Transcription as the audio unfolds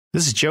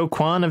This is Joe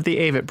Kwan of the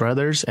Avett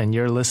Brothers, and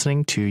you're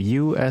listening to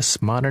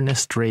US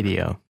Modernist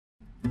Radio.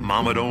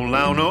 Mama don't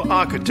allow no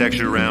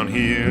architecture around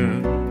here.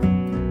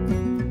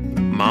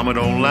 Mama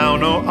don't allow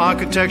no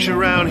architecture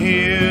around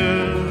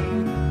here.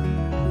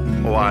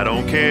 Oh, I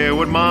don't care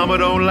what Mama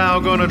don't allow,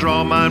 gonna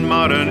draw mine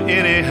modern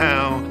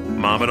anyhow.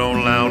 Mama don't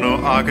allow no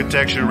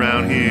architecture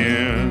around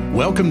here.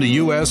 Welcome to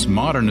US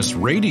Modernist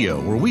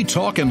Radio, where we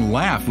talk and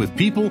laugh with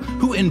people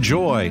who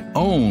enjoy,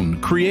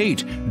 own,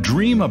 create,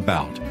 dream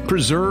about,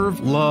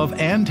 preserve, love,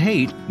 and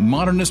hate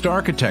modernist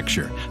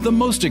architecture, the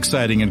most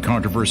exciting and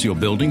controversial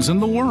buildings in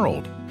the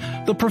world.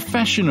 The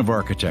profession of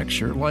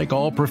architecture, like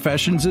all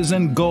professions, is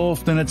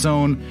engulfed in its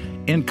own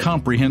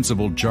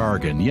incomprehensible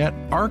jargon, yet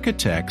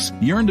architects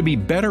yearn to be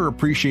better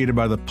appreciated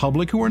by the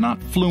public who are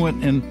not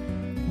fluent in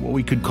what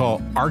we could call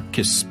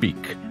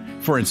Archispeak.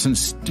 For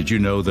instance, did you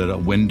know that a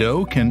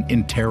window can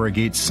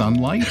interrogate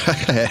sunlight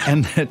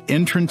and that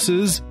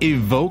entrances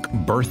evoke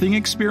birthing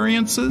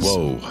experiences?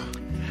 Whoa.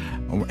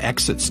 Or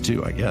exits,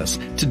 too, I guess.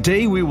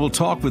 Today, we will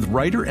talk with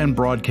writer and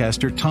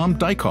broadcaster Tom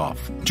Dyckhoff,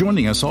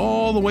 joining us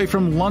all the way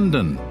from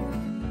London.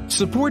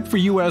 Support for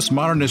US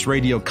Modernist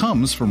Radio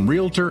comes from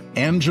realtor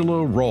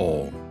Angela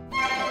Roll.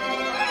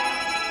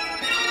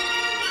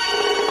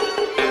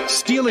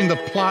 Stealing the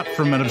plot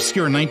from an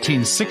obscure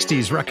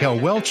 1960s Raquel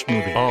Welch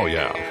movie. Oh,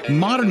 yeah.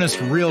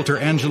 Modernist realtor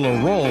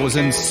Angela Roll was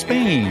in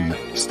Spain,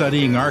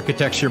 studying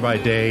architecture by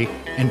day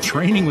and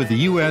training with the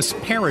U.S.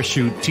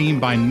 parachute team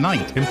by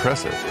night.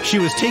 Impressive. She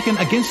was taken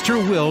against her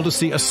will to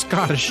see a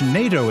Scottish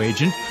NATO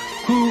agent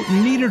who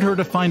needed her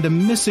to find a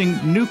missing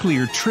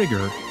nuclear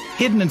trigger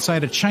hidden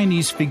inside a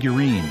Chinese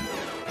figurine.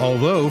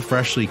 Although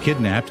freshly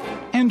kidnapped,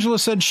 Angela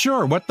said,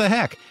 sure, what the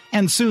heck?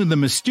 And soon the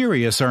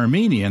mysterious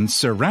Armenian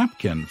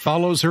Serapkin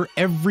follows her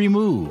every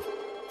move.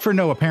 For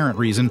no apparent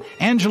reason,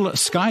 Angela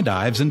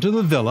skydives into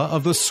the villa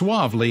of the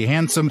suavely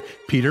handsome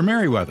Peter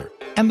Merriweather,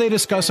 and they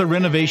discuss a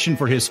renovation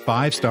for his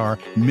 5-star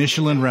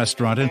Michelin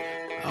restaurant and,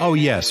 oh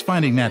yes,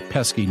 finding that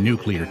pesky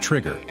nuclear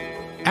trigger.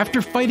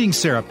 After fighting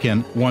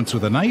Serapkin, once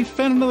with a knife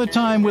and another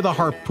time with a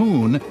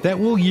harpoon that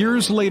will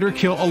years later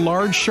kill a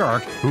large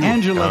shark,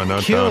 Angela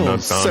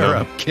kills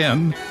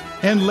Serapkin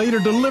and later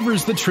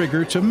delivers the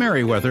trigger to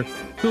Merriweather,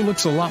 who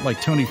looks a lot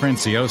like Tony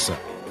Franciosa.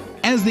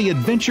 As the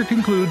adventure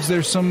concludes,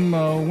 there's some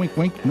wink,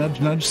 wink,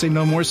 nudge, nudge, say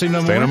no more, say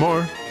no more. Say no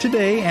more.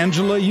 Today,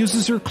 Angela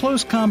uses her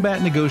close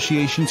combat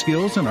negotiation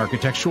skills and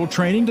architectural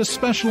training to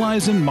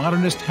specialize in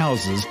modernist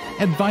houses,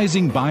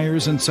 advising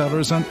buyers and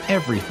sellers on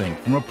everything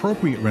from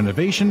appropriate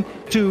renovation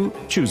to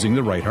choosing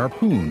the right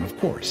harpoon, of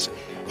course.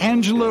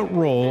 Angela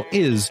Roll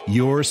is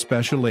your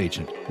special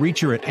agent. Reach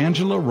her at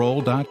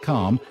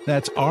angelaroll.com.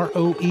 That's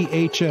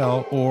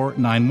ROEHL or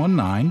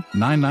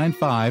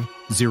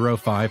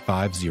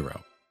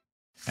 919-995-0550.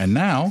 And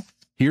now,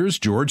 here's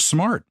George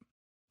Smart.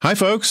 Hi,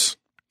 folks.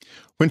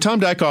 When Tom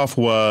Dyckhoff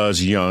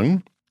was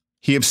young,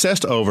 he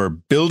obsessed over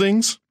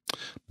buildings,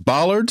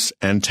 bollards,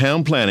 and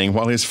town planning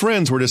while his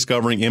friends were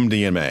discovering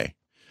MDMA.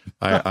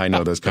 I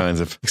know those kinds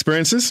of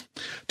experiences.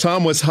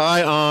 Tom was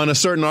high on a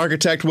certain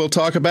architect we'll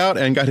talk about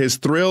and got his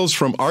thrills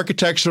from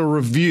Architectural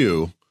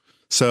Review.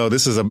 So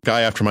this is a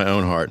guy after my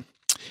own heart.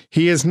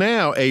 He is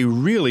now a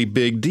really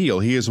big deal.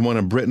 He is one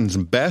of Britain's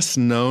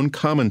best-known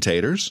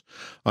commentators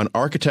on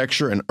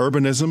architecture and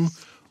urbanism,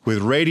 with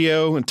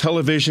radio and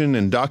television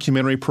and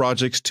documentary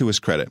projects to his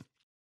credit.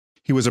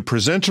 He was a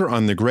presenter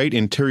on the Great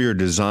Interior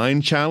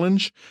Design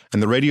Challenge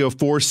and the Radio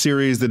 4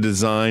 series The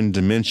Design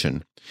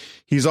Dimension.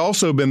 He's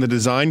also been the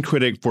design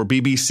critic for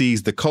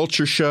BBC's The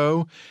Culture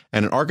Show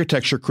and an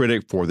architecture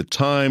critic for The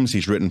Times.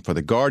 He's written for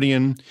The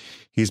Guardian.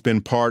 He's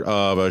been part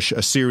of a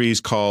series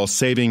called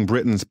Saving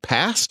Britain's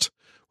Past,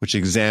 which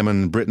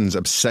examined Britain's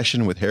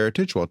obsession with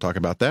heritage. We'll talk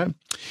about that.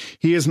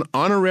 He is an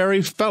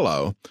honorary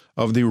fellow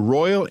of the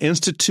Royal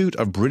Institute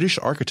of British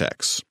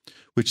Architects,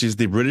 which is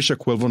the British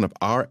equivalent of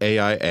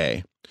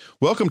RAIA.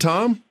 Welcome,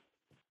 Tom.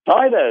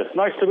 Hi there. It's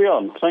nice to be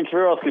on. Thank you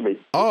for asking me.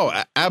 Oh,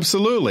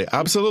 absolutely.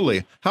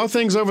 Absolutely. How are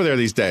things over there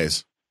these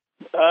days?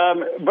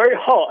 Very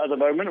hot at the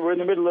moment. We're in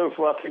the middle of,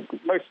 I think,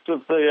 most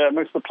of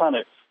the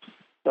planet.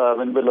 In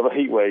the middle of a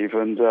heat wave,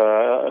 and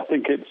I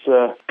think it's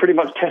pretty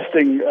much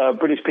testing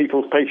British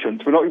people's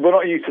patience. We're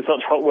not used to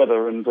such hot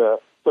weather and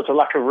such a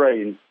lack of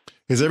rain.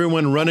 Is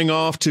everyone running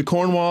off to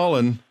Cornwall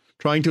and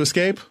trying to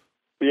escape?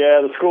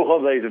 Yeah, the school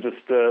holidays have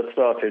just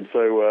started, so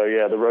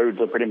the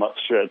roads are pretty much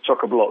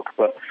chock-a-block.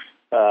 But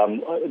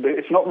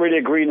it's not really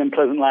a green and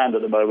pleasant land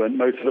at the moment.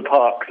 Most of the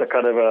parks are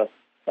kind of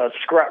a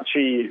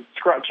scratchy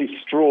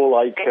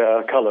straw-like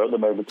colour at the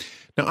moment.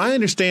 Now, I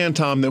understand,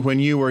 Tom, that when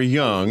you were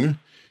young,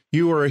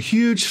 you were a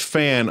huge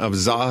fan of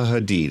Zaha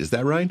Hadid. Is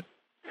that right?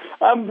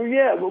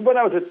 Yeah, when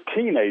I was a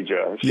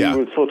teenager, she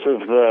was sort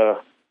of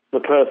the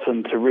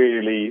person to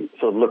really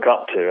sort of look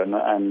up to. And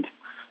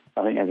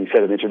I think, as you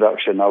said in the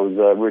introduction, I was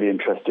really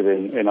interested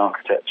in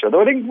architecture.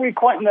 Though I didn't really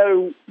quite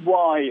know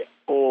why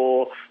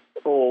or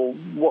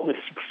what this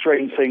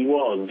strange thing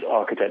was,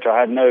 architecture.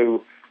 I had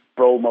no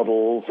role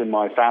models in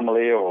my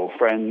family or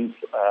friends.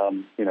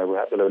 There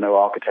were no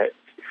architects.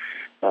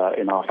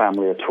 in our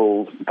family at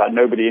all. In fact,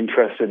 nobody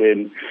interested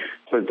in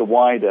sort of the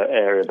wider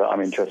area that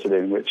I'm interested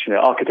in, which,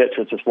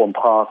 architecture is just one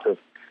part of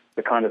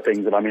the kind of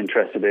things that I'm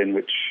interested in,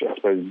 which I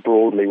suppose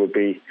broadly would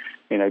be,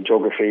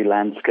 geography,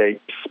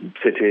 landscapes,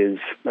 cities,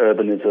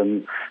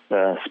 urbanism,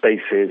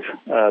 spaces,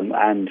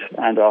 and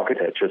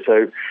architecture.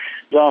 So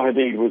Zaha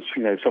Hadid was,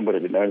 somebody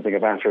I didn't know anything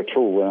about her at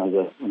all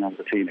when I was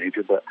a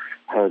teenager, but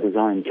her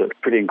designs are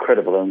pretty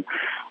incredible. And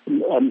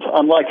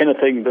unlike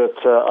anything that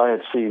I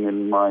had seen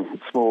in my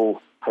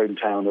small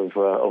hometown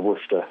of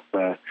Worcester,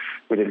 where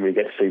we didn't really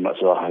get to see much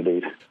of Zaha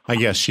Hadid. I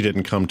guess she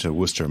didn't come to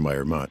Worcester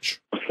very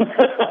much.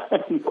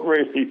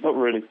 Not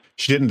really.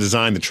 She didn't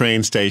design the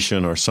train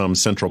station or some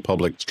central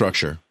public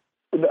structure.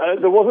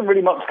 There wasn't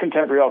really much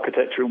contemporary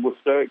architecture in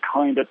Worcester. It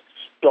kind of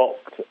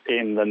stopped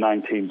in the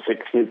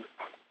 1960s. In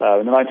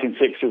the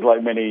 1960s,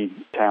 like many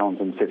towns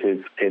and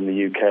cities in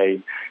the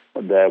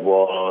UK, there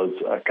was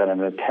a kind of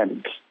an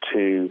attempt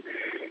to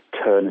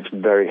turn this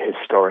very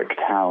historic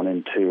town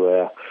into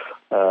a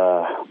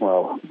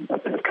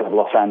bit of kind of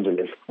Los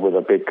Angeles with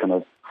a big kind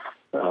of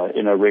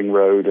inner ring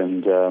road,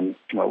 and it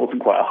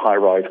wasn't quite a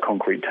high-rise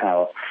concrete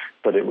tower,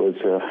 but it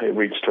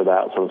reached to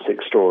about sort of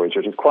 6 stories,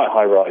 which is quite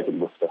high-rise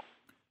in Worcester.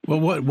 Well,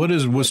 what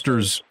is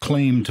Worcester's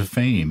claim to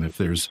fame, if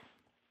there's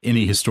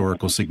any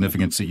historical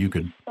significance that you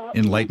could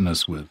enlighten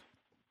us with?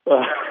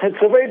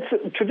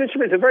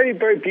 Traditionally, it's a very,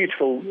 very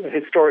beautiful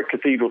historic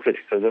cathedral city.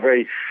 So it's a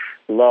very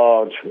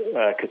large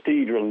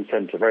cathedral in the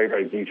centre, very,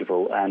 very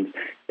beautiful. And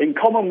in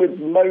common with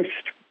most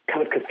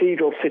kind of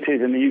cathedral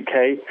cities in the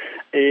UK,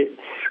 it's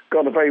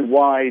got a very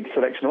wide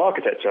selection of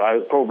architecture. I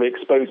was probably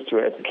exposed to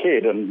it as a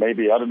kid, and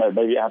maybe it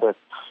had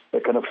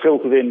it kind of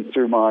filtered in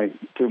through my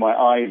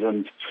eyes,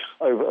 and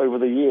over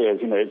the years,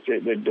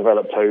 it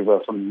developed over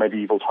from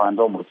medieval times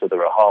onwards. So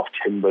there are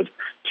half-timbered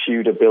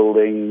Tudor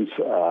buildings,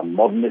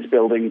 modernist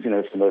buildings,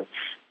 from the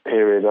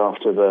period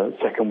after the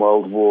Second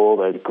World War.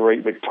 There's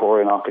great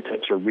Victorian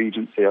architecture,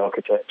 Regency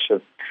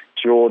architecture,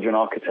 Georgian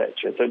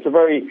architecture. So it's a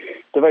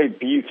very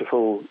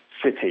beautiful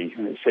city,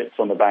 and it sits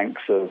on the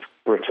banks of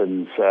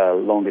Britain's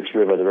longest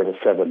river, the River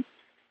Severn.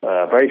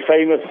 Very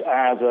famous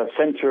as a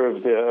centre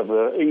of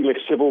the English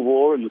Civil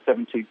War in the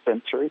 17th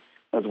century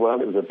as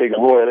well. It was a big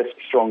royalist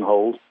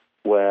stronghold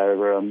where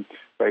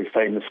very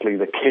famously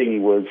the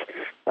king was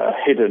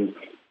hidden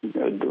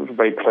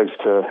very close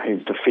to his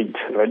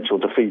eventual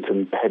defeat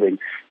and beheading.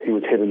 He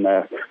was hidden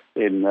there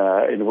in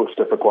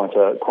Worcester for quite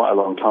a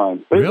long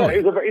time. But really?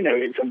 It was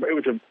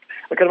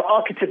a kind of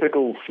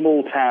archetypical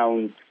small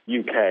town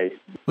UK.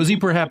 Was he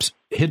perhaps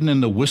hidden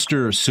in the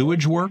Worcester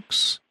sewage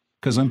works?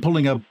 Because I'm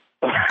pulling up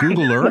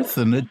Google Earth,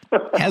 and it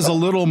has a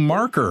little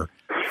marker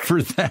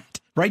for that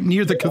right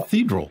near the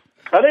cathedral.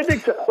 I don't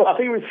think so. I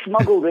think it was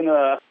smuggled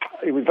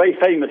it was very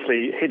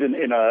famously hidden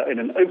in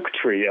an oak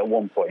tree at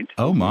one point.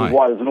 Oh, my. Which is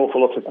why there's an awful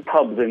lot of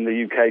pubs in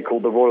the UK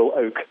called the Royal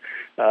Oak.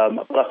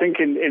 But I think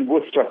in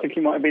Worcester, I think he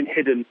might have been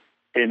hidden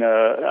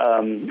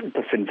in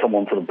just in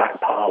someone's sort of back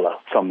parlour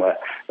somewhere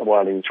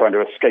while he was trying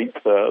to escape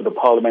the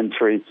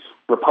parliamentary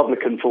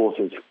Republican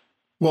forces.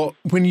 Well,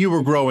 when you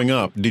were growing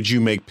up, did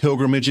you make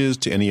pilgrimages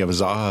to any of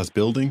Zaha's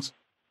buildings?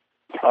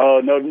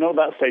 Oh, no, not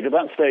that stage. At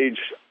that stage,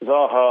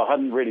 Zaha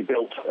hadn't really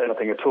built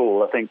anything at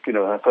all. I think,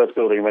 her first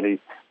building of any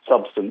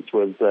substance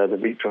was the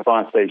Vitra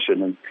fire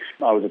station, and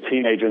I was a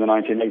teenager in the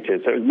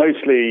 1980s. So it was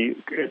mostly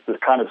the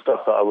kind of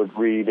stuff that I would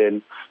read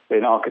in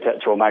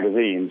architectural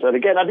magazines. And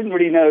again, I didn't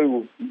really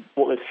know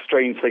what this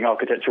strange thing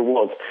architecture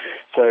was.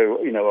 So,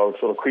 I would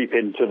sort of creep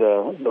into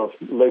the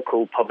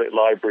local public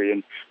library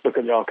and look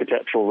at the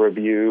Architectural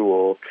Review,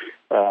 or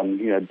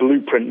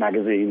Blueprint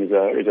magazine is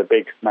a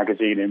big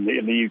magazine in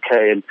the UK,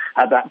 and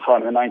at that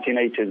time in the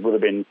 1980s would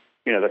have been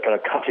the kind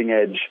of cutting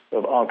edge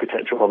of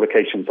architectural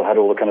publications. So I had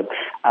all the kind of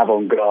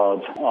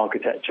avant-garde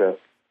architecture,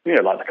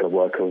 like the kind of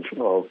work of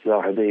Zaha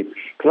Hadid.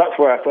 Because that's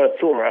where I first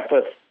saw her. I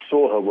first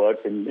saw her work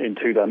in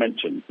 2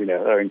 dimensions.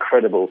 Her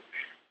incredible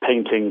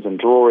paintings and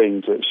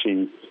drawings that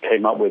she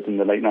came up with in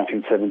the late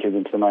 1970s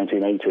into the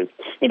 1980s.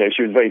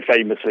 She was very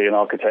famously an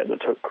architect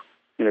that took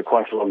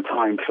quite a long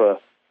time for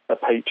a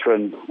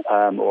patron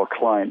or a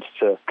client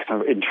to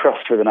kind of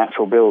entrust with an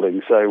actual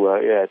building. So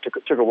it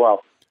took a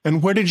while.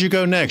 And where did you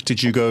go next?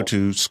 Did you go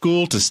to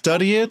school to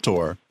study it,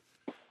 or?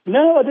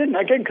 No, I didn't.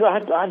 Again,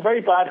 because I had very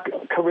bad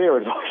career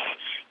advice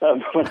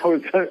when I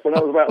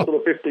was about sort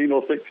of 15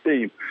 or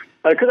 16.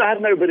 Because I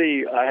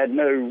had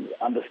no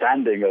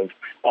understanding of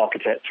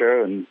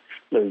architecture, and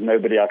there was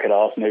nobody I could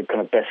ask, no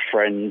kind of best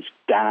friends,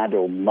 dad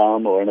or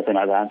mum or anything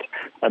like that,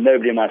 and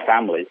nobody in my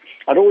family.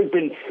 I'd always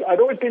been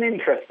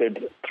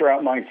interested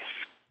throughout my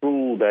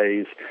school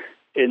days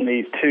in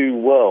these 2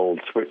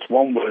 worlds, which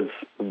one was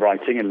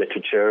writing and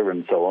literature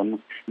and so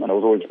on, and I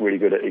was always really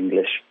good at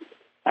English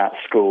at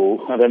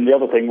school. And then the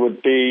other thing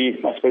would be,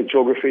 I suppose,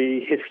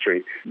 geography,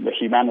 history, the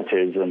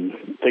humanities, and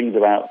things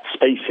about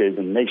spaces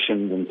and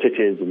nations and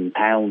cities and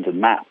towns and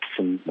maps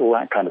and all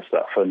that kind of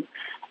stuff. And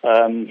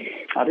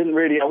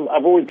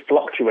I've always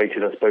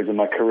fluctuated, I suppose, in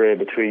my career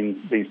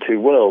between these 2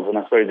 worlds, and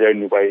I suppose the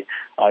only way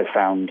I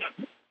found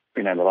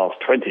in the last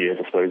 20 years,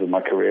 I suppose, of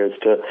my career is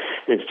to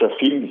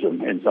fuse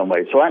them in some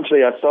way. So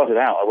actually, I started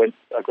out,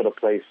 I got a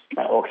place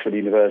at Oxford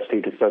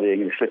University to study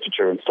English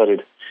literature and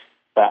studied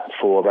that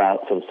for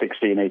about sort of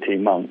 16,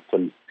 18 months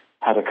and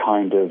had a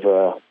kind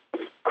of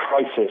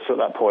crisis at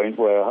that point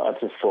where I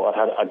just thought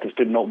I just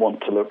did not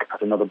want to look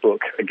at another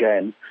book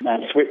again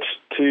and switched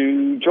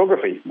to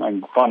geography.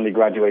 I finally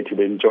graduated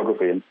in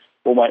geography, and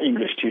all my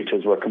English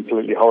tutors were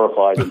completely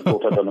horrified and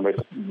thought I'd done the most.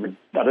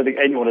 I don't think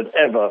anyone had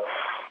ever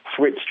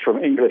switched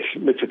from English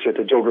literature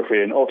to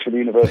geography in Oxford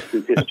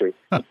University's history.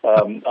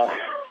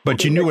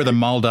 But you knew where the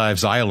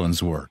Maldives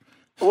Islands were.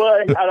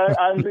 Well,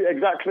 and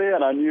exactly,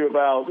 and I knew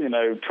about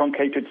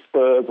truncated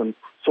spurs and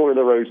soil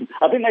erosion.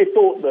 I think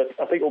all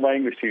my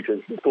English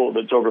tutors thought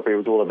that geography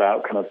was all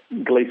about kind of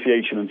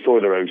glaciation and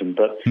soil erosion.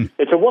 But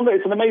it's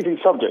an amazing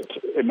subject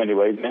in many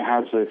ways, and it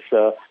has this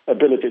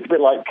ability. It's a bit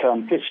like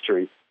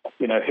history.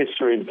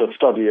 History is the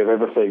study of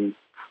everything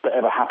that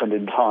ever happened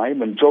in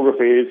time, and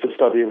geography is the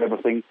study of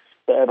everything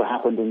that ever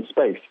happened in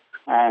space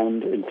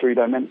and in 3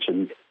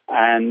 dimensions.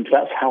 And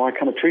that's how I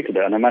kind of treated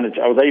it. And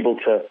I was able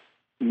to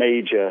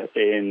major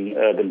in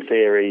urban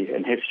theory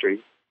and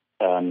history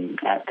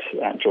at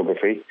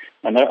geography.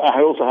 And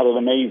I also had an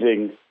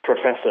amazing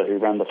professor who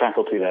ran the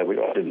faculty there.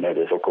 I didn't know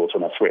this, of course,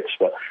 when I switched,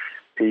 but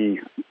I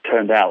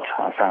found out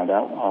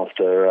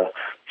after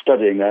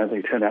studying there,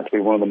 he turned out to be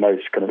one of the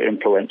most kind of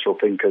influential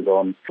thinkers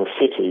on the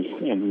city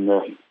in,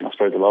 I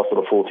suppose, the last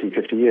sort of 40,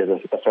 50 years,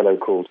 a fellow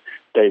called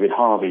David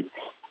Harvey.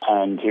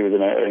 And he was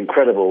an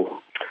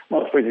incredible,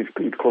 I suppose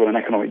you'd call him an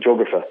economic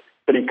geographer,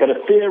 but he kind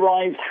of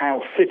theorized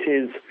how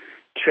cities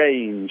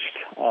changed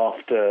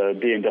after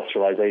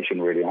deindustrialization,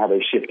 really, and how they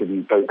shifted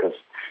in focus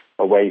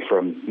away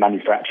from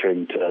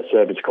manufacturing to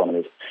service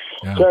economies.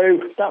 Yeah. So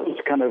that was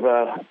kind of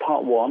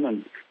part one,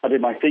 and I did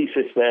my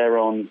thesis there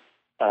on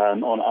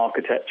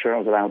architecture. I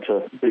was allowed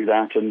to do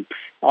that, and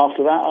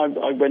after that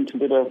I went and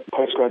did a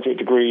postgraduate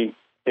degree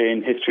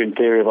in history and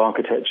theory of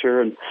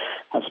architecture, and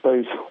I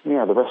suppose,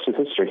 the rest is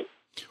history.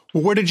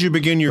 Well, where did you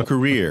begin your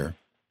career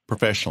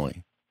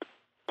professionally?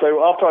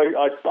 So after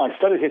I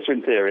studied history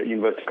and theory at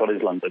University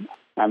College London,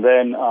 and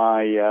then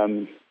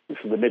this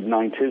was the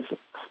mid-90s,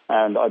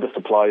 and I just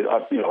applied.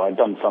 I'd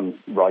done some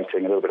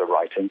writing, a little bit of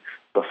writing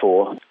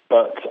before,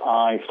 but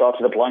I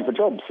started applying for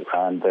jobs,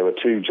 and there were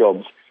 2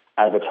 jobs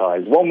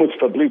advertised. One was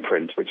for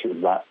Blueprint, which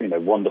was that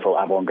wonderful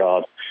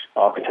avant-garde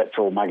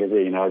architectural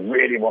magazine. I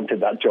really wanted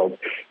that job.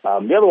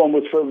 The other one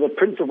was for the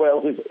Prince of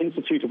Wales'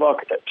 Institute of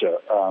Architecture,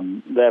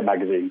 their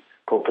magazine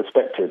called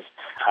Perspectives.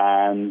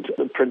 And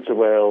the Prince of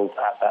Wales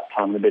at that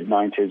time, in the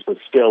mid-90s, was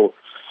still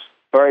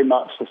very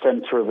much the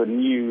centre of the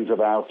news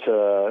about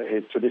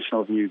his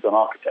traditional views on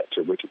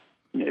architecture, which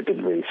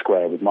didn't really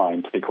square with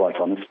mine, to be quite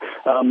honest.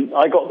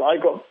 I got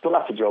the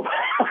latter job.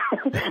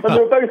 And they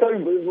were both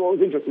owned, what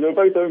was interesting, they were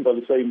both owned by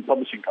the same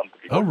publishing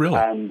company. Oh, really?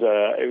 And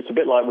it was a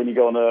bit like when you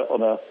go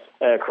on a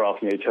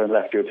aircraft and you turn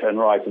left, you turn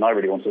right, and I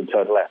really wanted to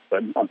turn left,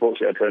 but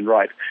unfortunately I turned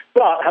right.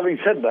 But having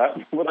said that,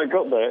 when I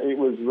got there, it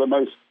was the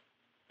most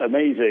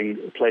amazing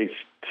place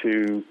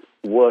to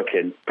work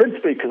in,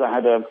 principally because I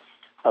had a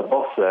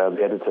boss there,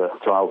 the editor,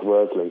 Giles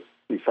Worsley,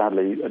 who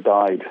sadly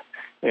died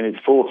in his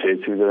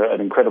 40s, who was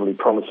an incredibly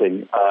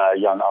promising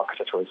young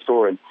architectural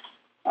historian.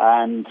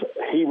 And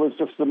he was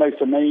just the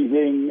most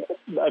amazing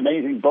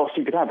boss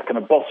you could have, the kind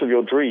of boss of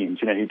your dreams.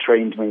 He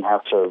trained me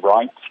how to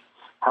write,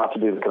 how to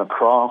do the kind of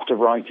craft of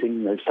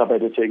writing,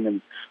 sub-editing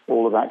and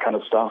all of that kind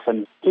of stuff.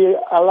 And he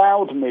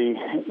allowed me,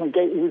 he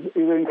was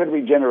an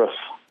incredibly generous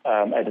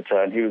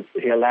editor, and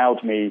he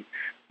allowed me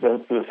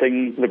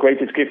the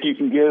greatest gift you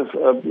can give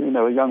a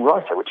young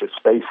writer, which is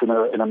space in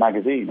a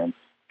magazine and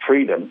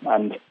freedom.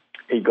 And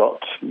he gave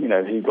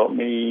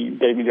me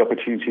the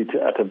opportunity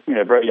to, at a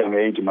very young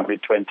age, in my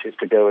mid-20s,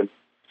 to go and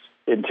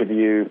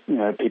interview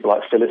people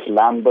like Phyllis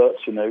Lambert,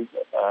 Seagram,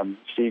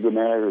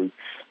 who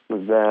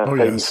was there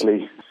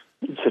famously.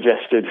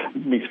 Suggested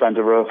Mies van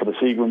der Rohe for the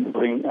Seagram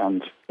building,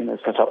 and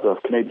set up the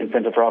Canadian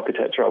Centre for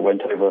Architecture. I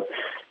went over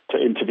to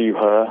interview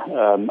her,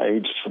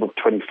 aged sort of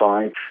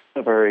 25,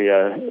 a very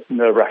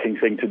nerve-wracking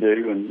thing to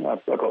do, and I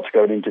got to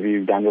go and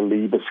interview Daniel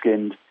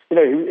Liebeskind.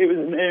 It was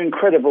an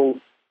incredible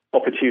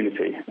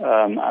opportunity,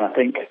 and I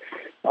think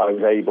I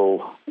was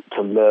able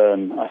to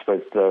learn, I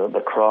suppose,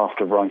 the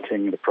craft of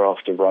writing,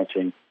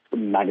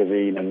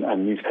 magazine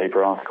and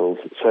newspaper articles.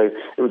 So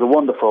it was a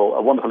wonderful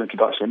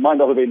introduction. It might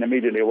not have been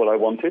immediately what I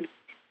wanted.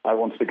 I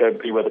wanted to go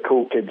be where the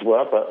cool kids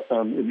were, but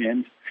in the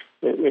end,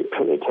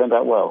 it turned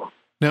out well.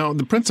 Now,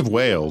 the Prince of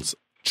Wales,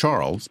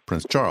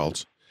 Prince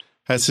Charles,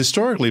 has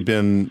historically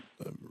been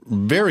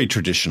very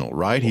traditional,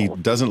 right? He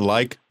doesn't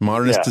like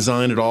modernist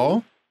design at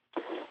all?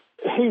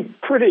 He's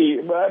pretty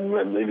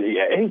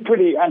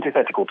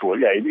antithetical to it.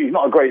 Yeah, he's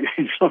not a great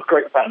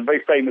fan.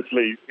 Very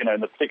famously,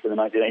 particularly in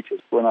the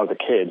 1980s, when I was a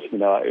kid, he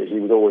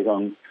was always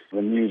on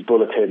the news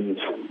bulletins,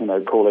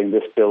 calling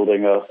this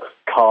building a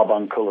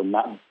carbuncle and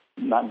that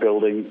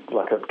building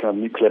like a kind of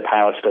nuclear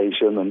power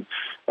station and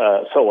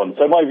so on.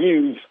 So my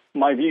views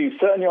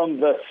certainly on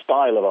the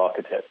style of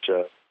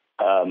architecture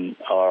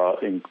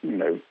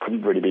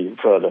couldn't really be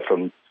further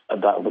from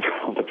that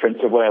of the Prince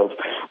of Wales.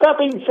 That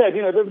being said,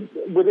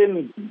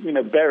 within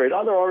buried,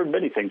 there are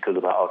many thinkers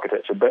about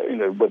architecture, but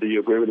whether you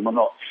agree with them or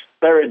not,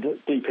 buried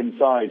deep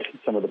inside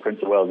some of the Prince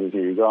of Wales'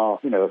 views are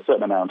a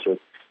certain amount of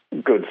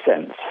good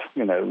sense,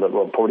 that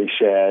were probably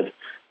shared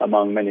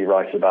among many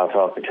writers about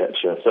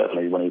architecture.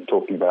 Certainly, when he's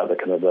talking about the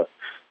kind of the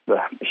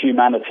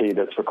humanity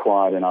that's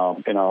required in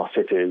our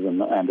cities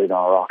and in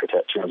our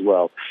architecture as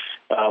well.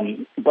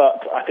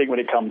 But I think when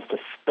it comes to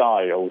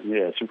style,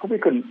 yes, we probably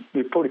couldn't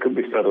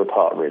be further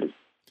apart, really.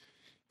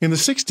 In the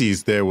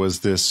 60s, there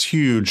was this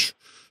huge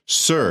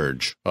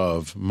surge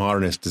of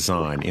modernist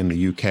design in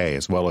the UK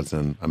as well as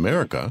in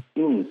America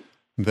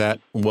that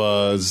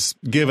was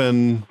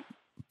given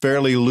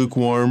fairly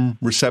lukewarm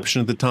reception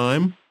at the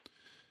time.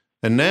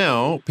 And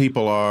now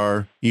people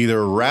are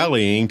either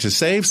rallying to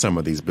save some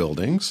of these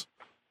buildings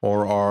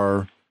or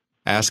are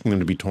asking them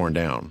to be torn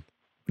down.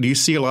 Do you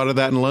see a lot of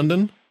that in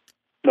London?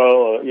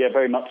 Oh, yeah,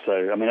 very much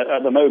so. I mean,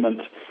 at the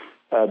moment,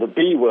 the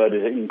B word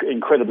is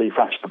incredibly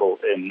fashionable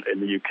in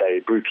the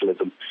UK,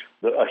 brutalism.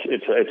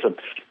 It's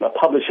a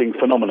publishing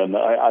phenomenon.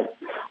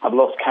 I've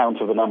lost count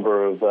of the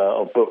number of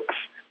books.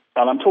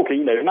 And I'm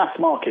talking, mass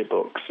market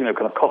books, kind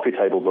of coffee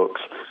table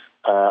books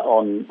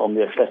on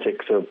the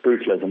aesthetics of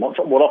brutalism.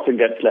 What often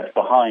gets left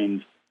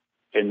behind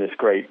in this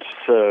great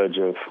surge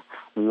of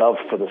love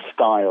for the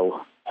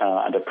style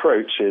and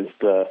approach is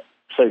the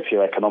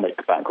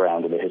socioeconomic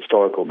background and the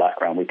historical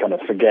background. We kind of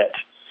forget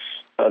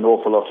an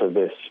awful lot of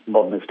this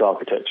modernist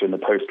architecture in the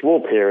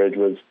post-war period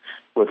was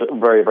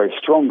very, very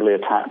strongly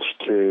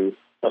attached to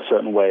a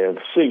certain way of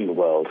seeing the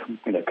world,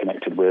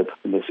 connected with,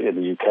 in the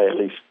UK at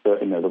least,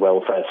 the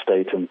welfare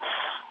state and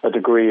a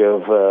degree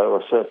of or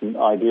a certain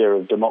idea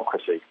of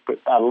democracy. But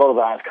a lot of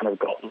that kind of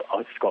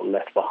got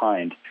left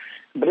behind.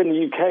 But in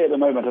the UK at the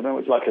moment, I don't know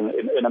what it's like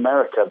in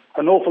America,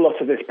 an awful lot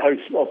of this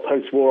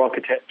post-war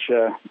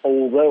architecture,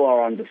 although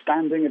our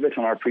understanding of it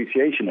and our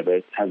appreciation of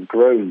it has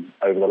grown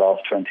over the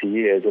last 20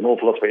 years, an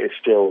awful lot of it is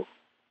still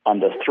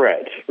under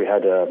threat. We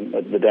had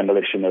the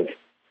demolition of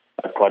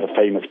quite a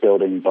famous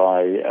building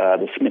by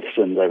the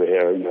Smithsons over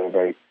here, a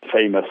very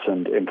famous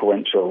and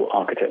influential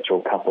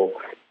architectural couple,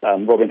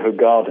 Robin Hood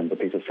Gardens, a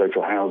piece of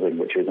social housing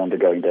which is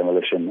undergoing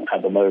demolition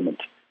at the moment.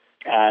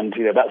 And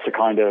that's the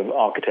kind of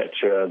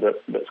architecture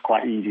that's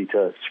quite easy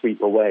to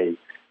sweep away,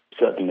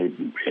 certainly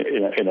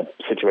in a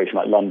situation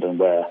like London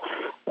where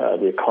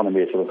the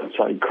economy is sort of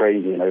slightly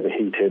crazy and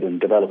overheated and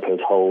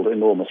developers hold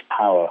enormous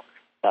power,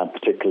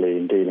 particularly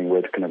in dealing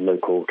with kind of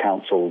local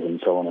councils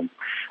and so on and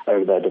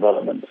over their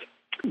developments.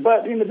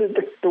 But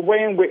the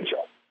way in which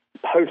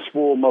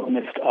post-war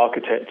modernist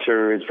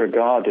architecture is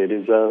regarded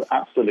is an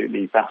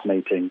absolutely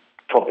fascinating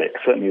topic,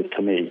 certainly is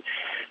to me.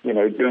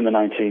 During the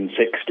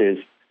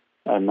 1960s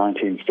and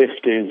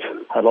 1950s,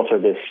 a lot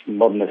of this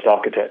modernist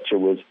architecture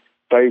was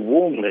very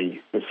warmly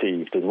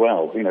received as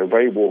well,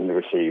 very warmly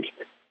received,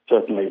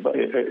 certainly,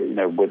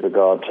 with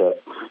regard to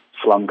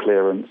slum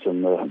clearance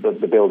and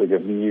the building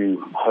of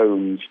new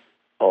homes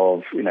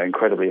of,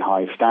 incredibly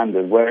high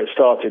standard. Where it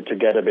started to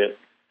get a bit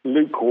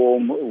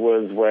lukewarm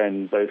was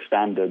when those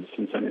standards,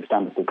 and certainly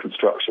standards of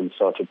construction,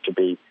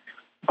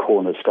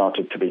 corners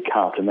started to be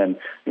cut. And then,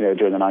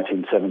 during the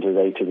 1970s,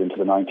 80s, into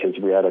the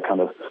 90s, we had a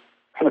kind of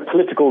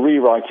political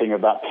rewriting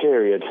of that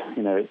period.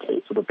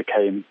 It sort of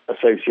became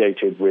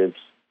associated with,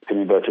 in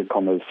inverted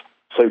commas,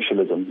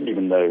 socialism,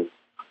 even though,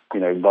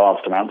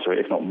 vast amounts of it,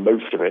 if not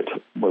most of it,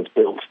 was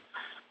built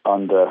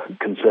under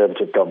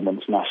conservative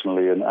governments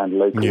nationally and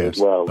locally as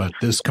well. But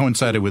this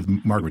coincided with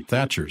Margaret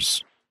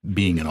Thatcher's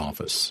being in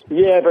office.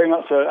 Yeah, very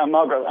much so. And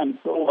Margaret, and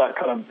all that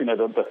kind of,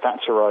 the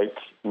Thatcherite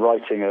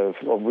writing of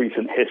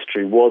recent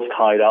history was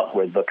tied up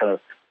with the kind of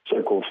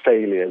so-called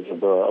failures of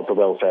the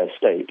welfare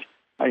state.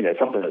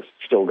 Something that's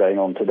still going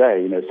on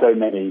today.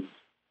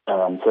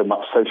 So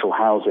much social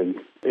housing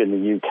in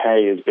the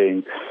UK is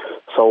being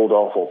sold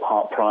off or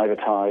part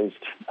privatised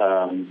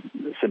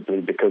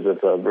simply because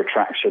of the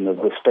retraction of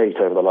the state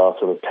over the last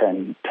sort of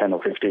 10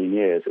 or 15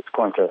 years. It's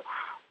quite a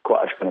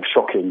kind of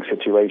shocking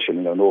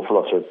situation. An awful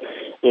lot of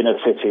inner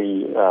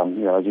city,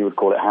 as you would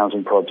call it,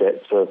 housing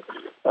projects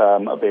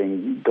are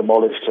being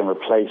demolished and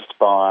replaced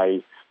by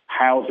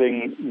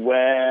housing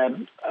where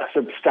a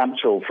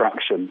substantial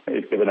fraction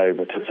is given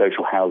over to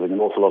social housing,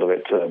 an awful lot of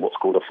it what's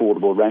called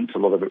affordable rent, a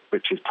lot of it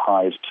which is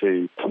tied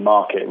to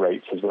market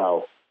rates as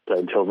well. So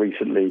until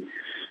recently,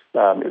 it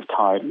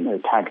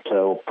was tagged to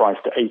or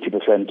priced at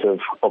 80%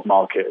 of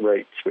market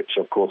rates, which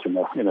of course in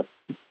a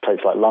place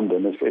like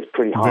London is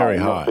pretty high. Very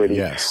high, not really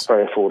yes.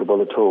 Very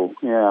affordable at all.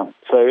 Yeah.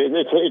 So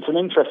it's an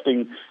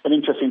interesting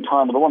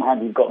time. On the one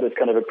hand, you've got this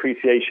kind of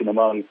appreciation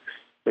among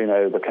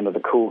the kind of the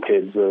cool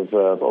kids of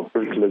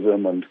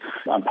brutalism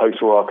and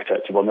post-war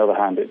architecture. But on the other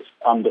hand, it's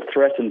under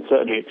threat, and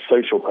certainly its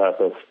social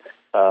purpose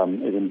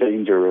is in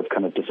danger of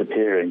kind of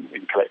disappearing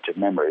in collective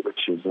memory,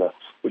 which is a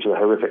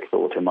horrific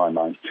thought in my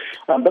mind.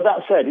 But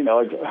that said,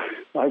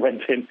 I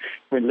went in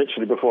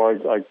literally before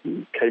I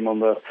came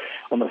on the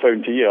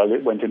phone to you.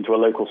 I went into a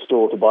local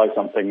store to buy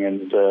something,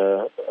 and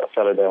a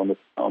fellow there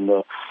on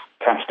the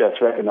cash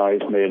desk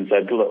recognised me and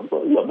said, look,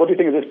 what do you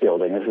think of this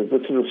building? This is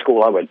the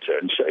school I went to.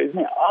 And isn't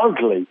it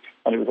ugly?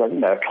 And it was like,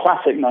 a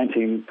classic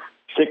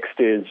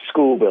 1960s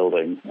school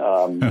building, in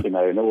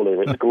all of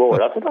its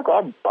glory. I said, look,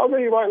 I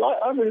really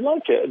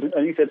like it.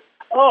 And he said,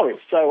 oh,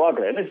 it's so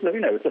ugly. And this is,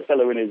 it's a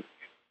fellow in his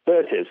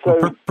 30s.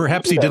 So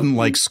perhaps he didn't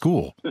like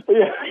school.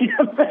 Yeah,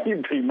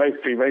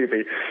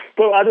 maybe.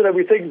 But I don't know,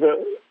 we think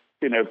that,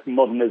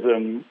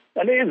 modernism,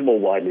 and it is more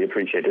widely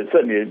appreciated. It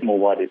certainly is more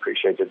widely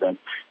appreciated than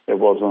it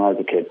was when I was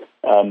a kid.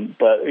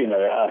 But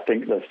I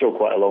think there's still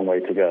quite a long way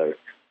to go.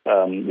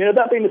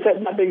 That being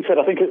said,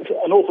 I think it's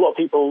an awful lot of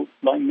people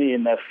like me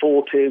in their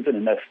 40s and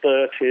in their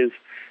 30s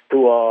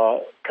who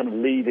are kind of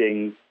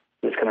leading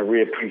this kind of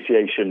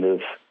reappreciation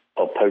of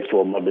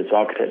post-war modernist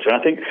architecture.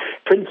 And I think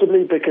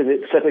principally because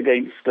it's set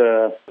against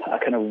a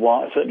kind of,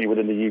 certainly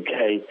within the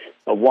UK,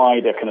 a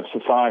wider kind of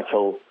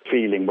societal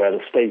feeling where the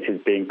state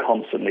is being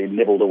constantly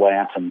nibbled away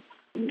at and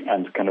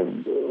kind of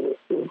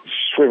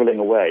shriveling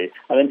away.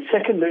 And then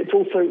secondly,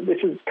 this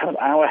is kind of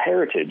our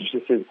heritage.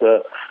 This is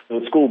the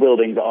school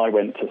buildings that I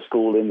went to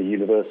school in, the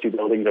university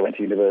buildings I went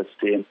to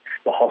university in,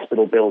 the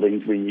hospital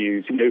buildings we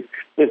use.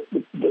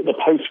 The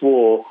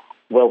post-war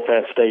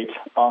welfare state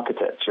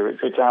architecture,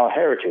 it's our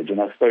heritage, and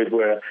I suppose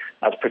we're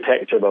as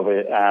protective of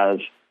it as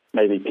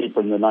maybe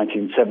people in the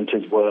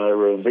 1970s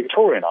were of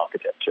Victorian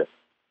architecture.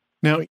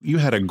 Now, you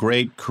had a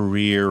great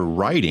career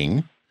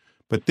writing,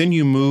 but then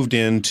you moved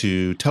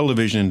into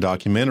television and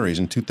documentaries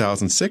in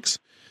 2006.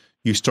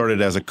 You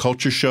started as a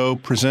culture show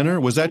presenter.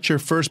 Was that your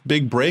first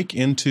big break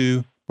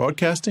into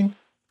broadcasting?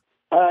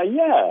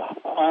 Yeah.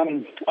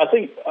 I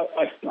think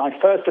I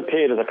first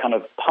appeared as a kind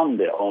of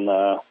pundit on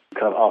a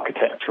kind of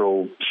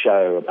architectural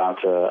show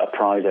about a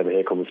prize over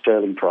here called the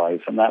Sterling Prize,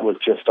 and that was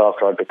just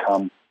after I'd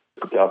become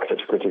the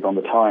architecture critic on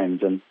the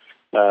Times. And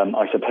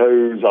I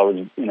suppose I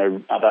was,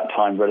 at that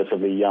time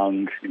relatively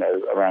young,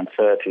 around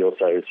 30 or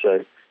so.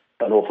 So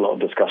an awful lot of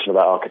discussion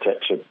about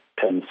architecture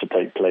tends to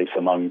take place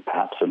among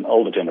perhaps an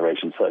older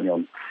generation,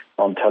 certainly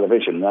on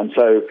television. And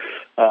so,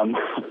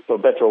 for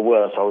better or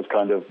worse, I was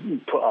kind of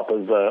put up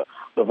as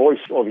the voice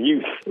of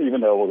youth,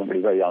 even though I wasn't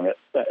really very young at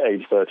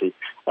age 30.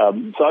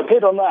 So I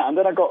appeared on that, and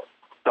then I got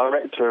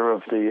director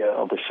of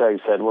the show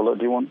said, well, look,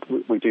 do you want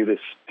we do this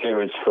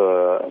series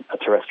for a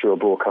terrestrial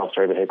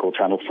broadcaster over here called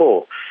Channel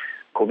 4,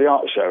 called The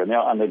Art Show,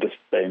 and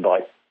they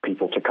invite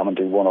people to come and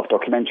do one-off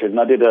documentaries. And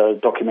I did a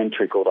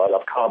documentary called I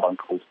Love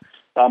Carbuncles,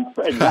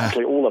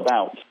 exactly all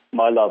about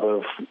my love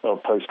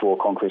of post-war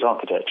concrete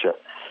architecture.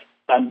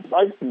 And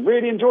I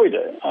really enjoyed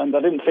it, and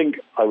I didn't think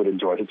I would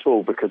enjoy it at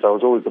all, because I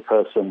was always the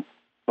person,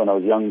 when I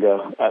was younger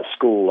at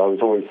school, I was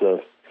always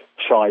the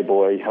shy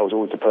boy. I was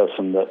always the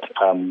person that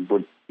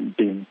would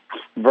be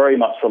very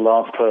much the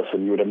last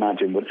person you would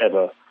imagine would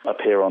ever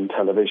appear on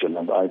television.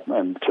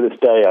 And to this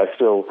day, I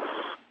still,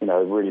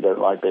 really don't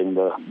like being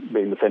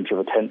the centre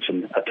of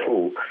attention at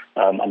all.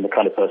 I'm the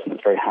kind of person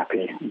that's very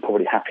happy, and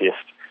probably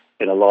happiest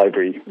in a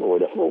library or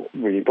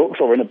reading books,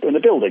 or in a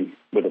building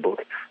with a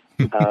book.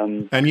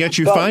 And yet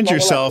you find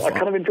yourself... I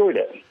kind of enjoyed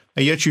it.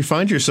 And yet you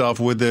find yourself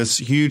with this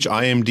huge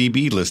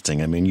IMDb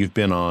listing. I mean, you've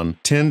been on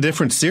 10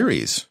 different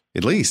series,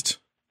 at least.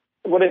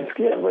 Well, it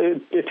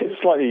is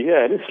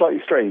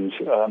slightly strange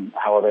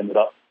how I've ended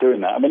up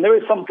doing that. I mean, there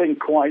is something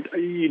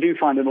you do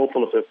find an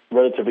awful lot of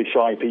relatively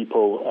shy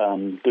people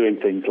doing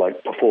things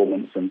like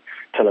performance and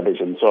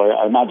television. So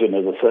I imagine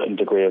there's a certain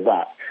degree of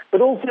that.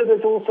 But also,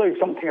 there's also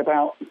something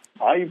about,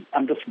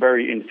 I'm just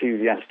very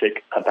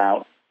enthusiastic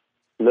about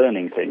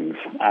learning things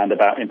and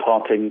about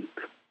imparting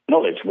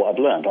knowledge, what I've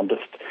learned. I'm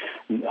just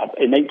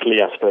innately,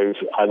 I suppose,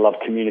 I love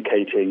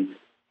communicating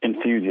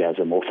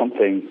enthusiasm or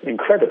something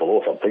incredible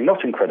or something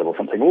not incredible,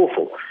 something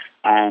awful.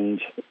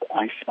 And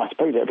I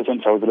suppose ever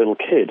since I was a little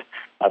kid,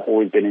 I've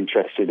always been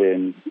interested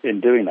in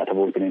doing that. I've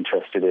always been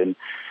interested in,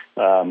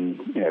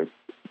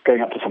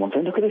 going up to someone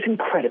saying, look at this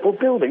incredible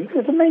building.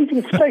 This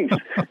amazing space.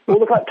 It all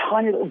look like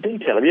tiny little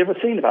detail. Have you ever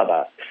seen about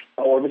that?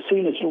 Or ever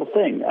seen this little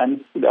thing?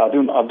 And I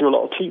do a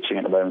lot of teaching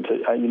at the moment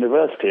at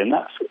university, and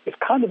it's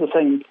kind of the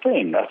same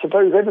thing. I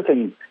suppose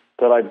everything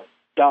that I've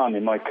done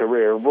in my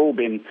career have all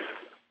been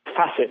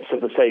facets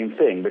of the same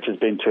thing, which has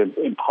been to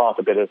impart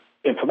a bit of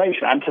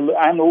information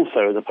and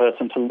also as a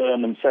person to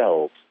learn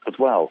themselves as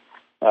well.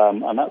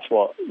 And that's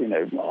what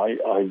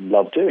I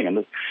love doing.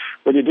 And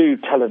when you do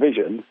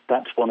television,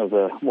 that's one of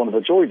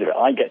the joys of it.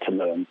 I get to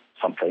learn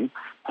something,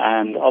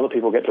 and other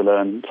people get to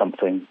learn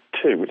something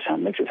too, which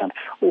makes it sound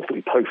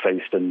awfully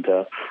po-faced and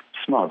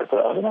smug.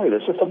 But I don't know.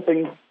 There's just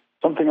something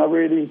I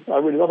really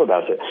love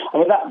about it. I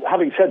mean,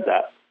 having said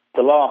that,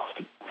 the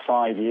last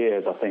 5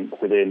 years, I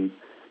think, within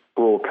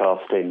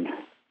broadcasting,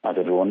 as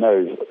everyone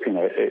knows,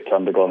 it's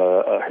undergone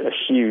a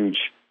huge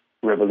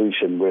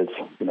revolution with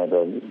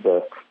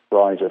the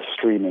rise of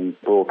streaming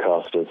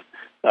broadcasters,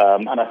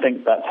 and I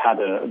think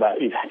that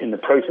is in the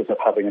process of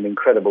having an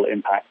incredible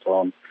impact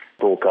on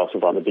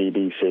broadcasters like the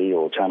BBC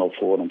or Channel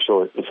 4, and I'm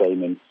sure it's the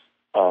same in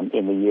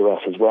the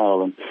US as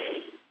well. And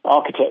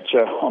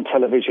architecture on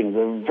television is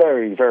a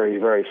very, very,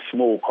 very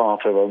small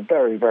part of a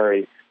very,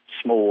 very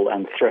small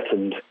and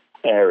threatened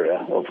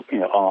area of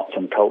arts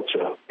and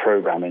culture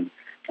programming.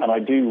 And I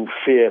do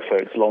fear for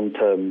its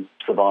long-term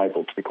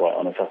survival, to be quite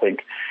honest. I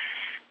think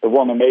the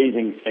one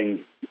amazing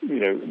thing,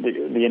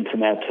 the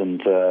internet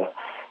and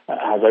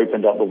has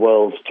opened up the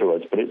world to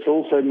us, but it's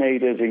also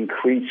made us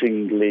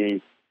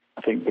increasingly,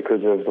 I think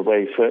because of the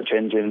way search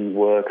engines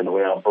work and the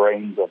way our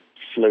brains are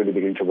slowly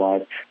beginning to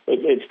wire,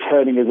 it's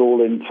turning us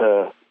all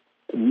into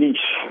niche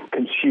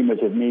consumers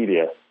of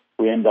media.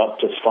 We end up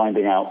just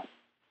finding out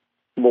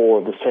more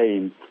of the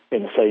same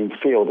in the same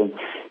field. And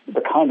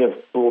the kind of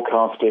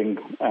broadcasting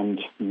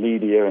and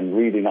media and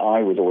reading that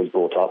I was always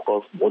brought up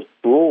was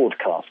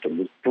broadcasting,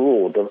 was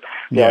broad.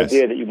 The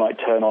idea that you might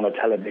turn on a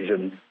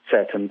television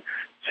set and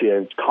see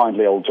a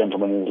kindly old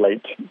gentleman in his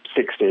late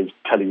 60s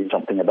telling you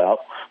something about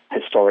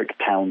historic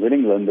towns in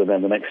England, and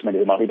then the next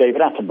minute it might be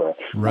David Attenborough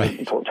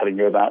telling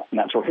you about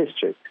natural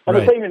history. And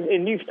the same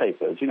in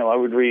newspapers. I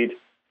would read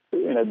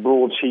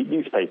broadsheet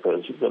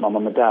newspapers that my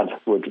mum and dad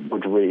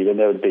would read, and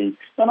there would be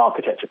an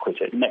architecture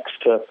critic next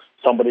to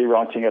somebody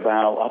writing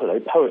about, I don't know,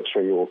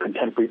 poetry or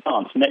contemporary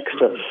dance, next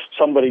to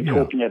somebody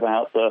talking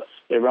about the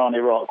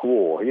Iran-Iraq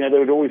war. There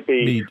would always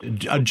be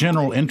a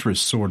general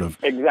interest sort of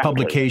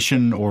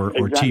publication or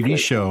TV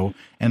show,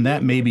 and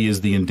that maybe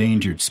is the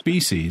endangered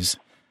species.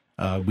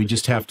 We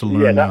just have to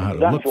learn how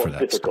to look for that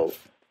difficult.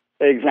 stuff.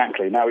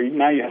 Exactly. Now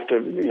you have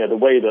to, the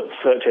way that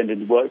search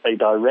engines work, they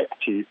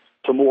direct you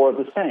to more of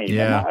the same.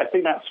 Yeah. And I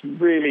think that's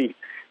really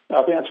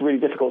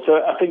difficult. So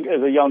I think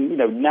as a young,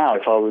 now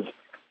if I was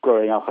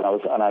growing up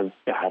and I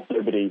had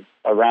nobody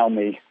around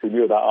me who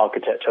knew about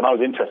architecture and I was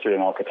interested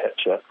in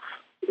architecture,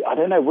 I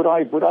don't know, would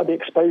I be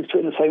exposed to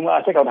it in the same way?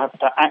 I think I'd have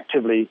to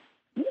actively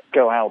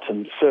go out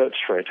and search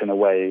for it in a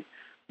way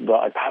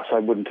that perhaps I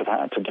wouldn't have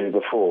had to do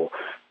before.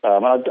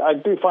 And I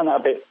do find that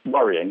a bit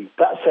worrying.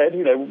 That said,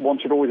 one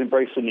should always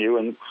embrace the new,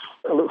 and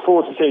I look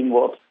forward to seeing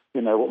what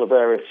the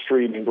various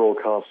streaming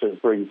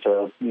broadcasters bring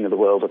to, the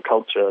world of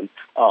culture and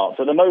arts.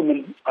 At the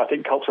moment, I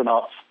think culture and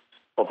arts,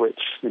 of which,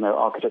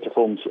 architecture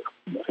forms,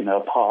 a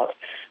part,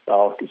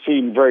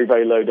 seem very,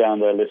 very low down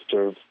their list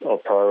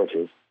of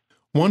priorities.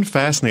 One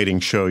fascinating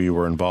show you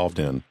were involved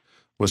in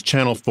was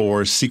Channel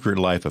 4's Secret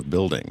Life of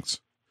Buildings,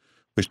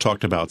 which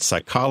talked about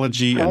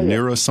psychology and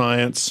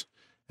neuroscience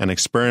and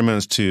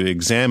experiments to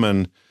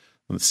examine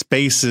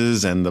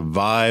spaces and the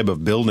vibe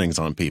of buildings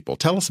on people.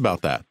 Tell us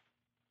about that.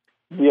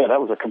 Yeah,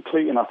 that was a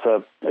complete and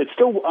utter.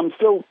 I'm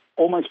still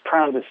almost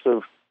proudest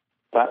of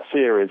that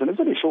series, and it's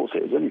only a short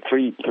series, only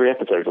three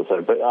episodes or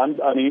so. But I'm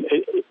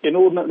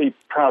inordinately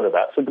proud of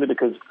that, simply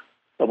because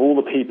of all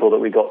the people that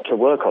we got to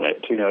work on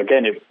it.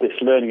 Again, this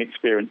learning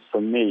experience for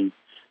me,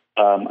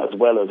 as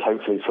well as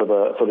hopefully for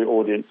the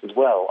audience as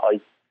well. I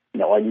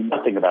knew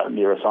nothing about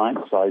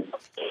neuroscience. I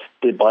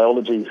did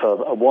biology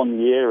for 1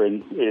 year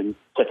in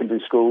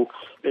secondary school.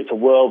 It's a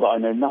world that I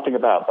know nothing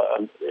about,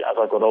 but as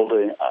I got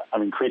older,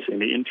 I'm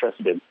increasingly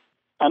interested in.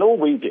 And all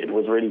we did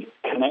was really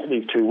connect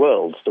these two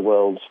worlds, the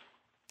worlds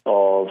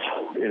of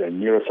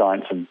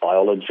neuroscience and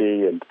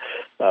biology and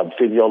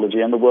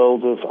physiology, and the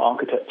world of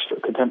architecture,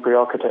 contemporary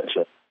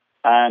architecture.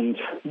 And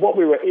what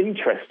we were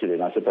interested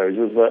in, I suppose,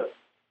 was that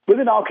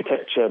within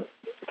architecture,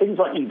 things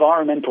like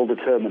environmental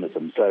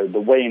determinism, so the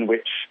way in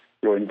which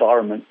your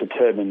environment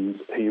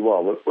determines who you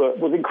are,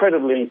 was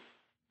incredibly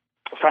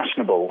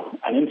fashionable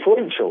and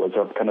influential as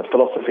a kind of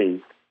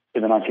philosophy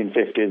in the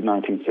 1950s,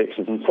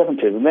 1960s and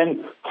 70s, and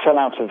then fell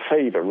out of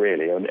favor,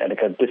 really, and it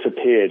kind of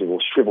disappeared or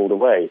shriveled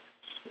away.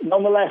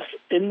 Nonetheless,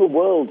 in the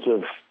worlds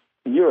of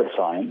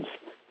neuroscience,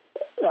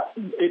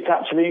 it's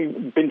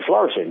actually been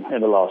flourishing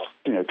in the last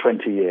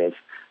 20 years.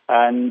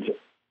 And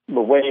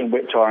the way in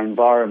which our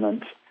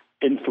environment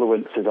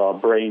influences our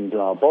brains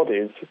and our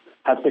bodies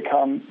has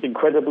become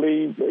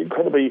incredibly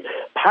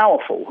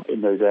powerful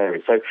in those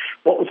areas. So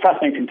what was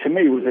fascinating to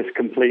me was this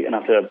complete and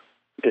utter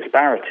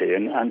disparity.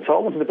 And so I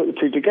wanted to put the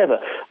two together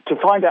to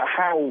find out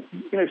how,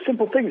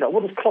 simple things like,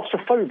 what does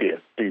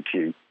claustrophobia do to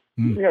you?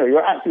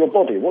 Your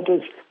body. What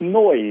does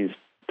noise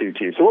do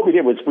to you? So what we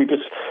did was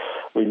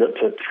we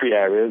looked at three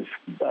areas,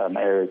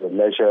 areas of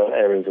leisure,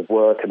 areas of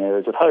work, and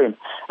areas of home,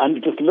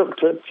 and just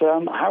looked at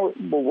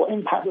what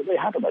impact that they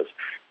had on us.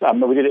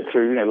 We did it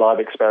through live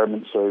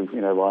experiments. So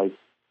I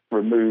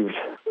removed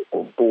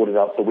or boarded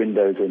up the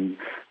windows in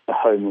the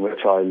home in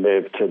which I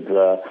lived to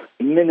the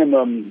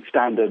minimum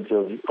standards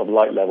of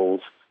light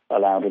levels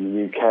allowed in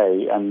the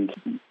UK, and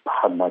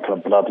had my kind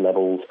of blood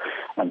levels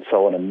and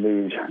so on, and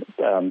mood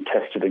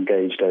tested and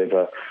gauged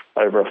over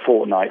a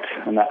fortnight,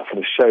 and that sort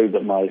of showed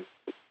that my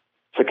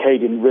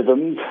circadian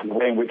rhythms, the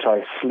way in which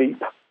I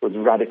sleep, was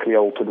radically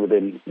altered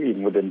within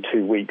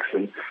 2 weeks,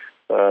 and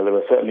there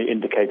were certainly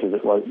indicators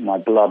that my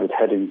blood is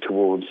heading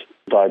towards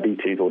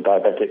diabetes or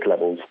diabetic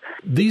levels.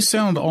 These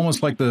sound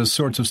almost like the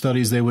sorts of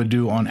studies they would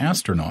do on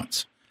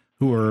astronauts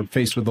who are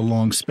faced with a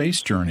long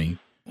space journey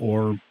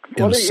or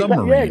in a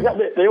submarine. Yeah,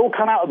 exactly. They all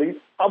come out of the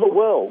other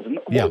worlds. And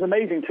what was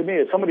amazing to me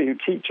as somebody who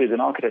teaches in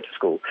architecture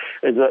school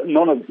is that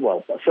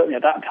certainly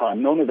at that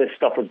time, none of this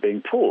stuff was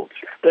being taught.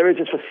 There is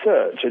this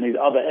research in these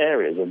other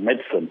areas of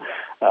medicine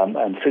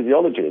and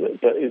physiology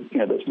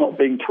that's not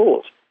being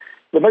taught.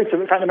 the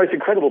most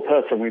incredible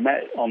person we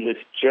met on this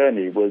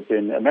journey was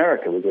in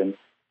America, was in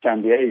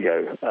San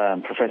Diego,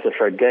 Professor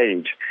Fred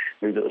Gage,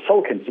 who's at the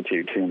Salk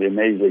Institute, the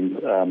amazing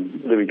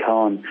Louis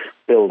Kahn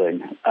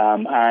building.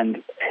 And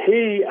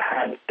he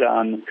had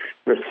done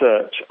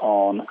research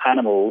on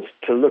animals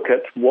to look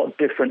at what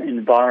different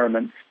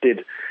environments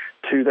did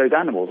to those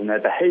animals and their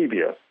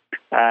behavior.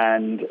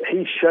 And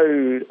he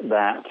showed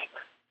that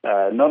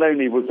not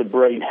only was the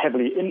brain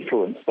heavily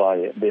influenced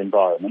by the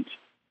environment,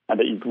 and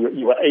that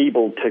you were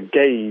able to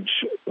gauge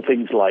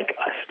things like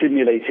a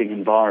stimulating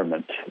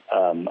environment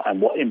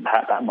and what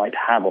impact that might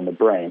have on the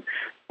brain,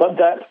 but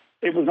that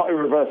it was not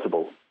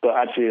irreversible. But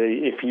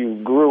actually, if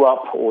you grew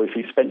up or if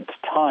you spent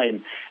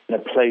time in a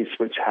place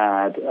which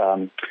had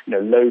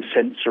low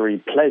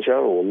sensory pleasure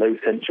or low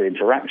sensory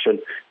interaction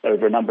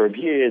over a number of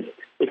years,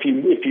 if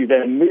you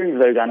then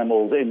move those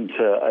animals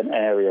into an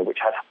area which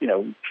had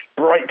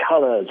bright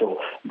colours or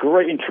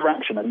great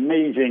interaction,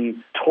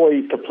 amazing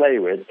toys to play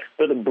with,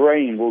 that the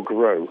brain will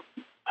grow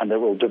and it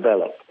will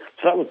develop.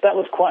 So that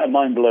was quite a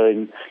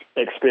mind-blowing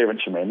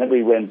experience for me. And then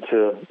we went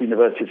to the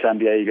University of San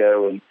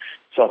Diego and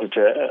started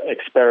to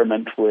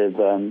experiment with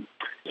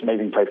this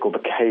amazing place called the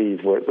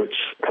Cave, which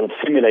kind of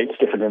simulates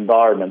different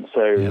environments.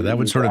 So yeah, that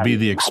would sort of be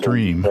the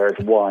extreme. Various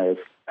wires.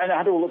 And I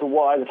had all of the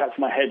wires attached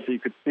to my head so you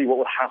could see what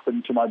would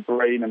happen to my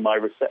brain and my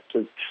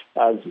receptors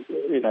as,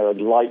 as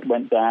light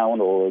went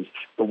down or as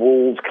the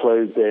walls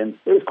closed in.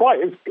 It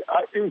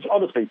was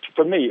honestly,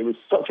 for me, it was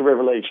such a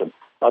revelation.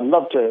 I'd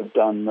love to have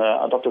done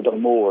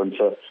more and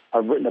to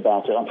have written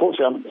about it.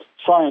 Unfortunately,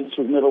 science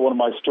was never one of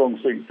my strong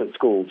suits at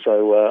school,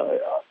 so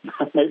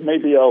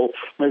maybe I'll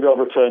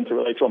return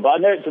to it later on. But I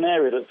know it's an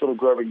area that's sort of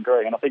growing,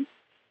 and I think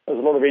there's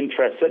a lot of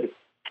interest.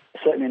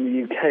 Certainly in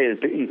the UK, there's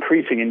been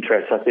increasing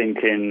interest, I think,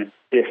 in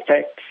the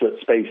effects that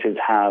spaces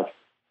have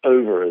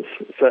over us,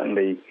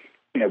 certainly,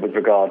 with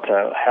regard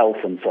to health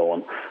and so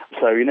on.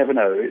 So you never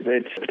know.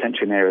 It's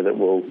potentially an area that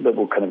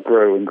will kind of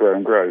grow and grow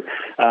and grow.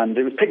 And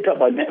it was picked up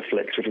by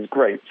Netflix, which is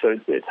great. So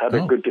it's had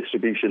a good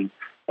distribution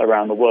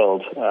around the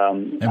world.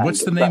 And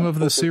what's the name of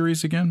the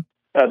series again?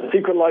 The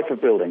Secret Life of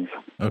Buildings.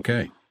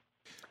 Okay.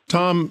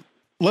 Tom,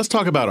 let's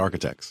talk about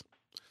architects.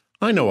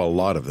 I know a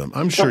lot of them.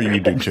 I'm sure you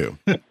do too.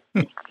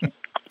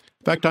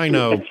 In fact, I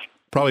know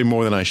probably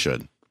more than I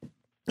should.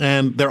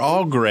 And they're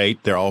all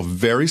great. They're all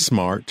very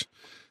smart.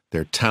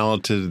 They're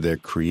talented. They're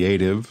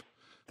creative.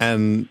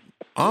 And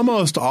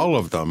almost all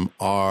of them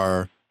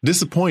are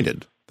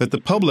disappointed that the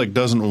public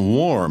doesn't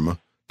warm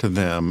to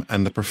them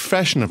and the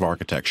profession of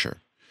architecture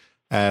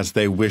as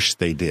they wish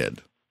they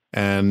did.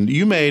 And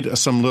you made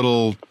some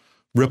little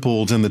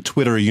ripples in the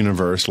Twitter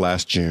universe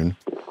last June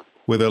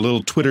with a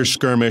little Twitter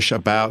skirmish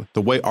about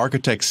the way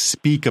architects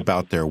speak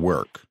about their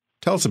work.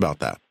 Tell us about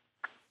that.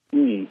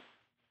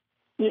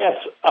 Yes,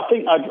 I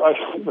think I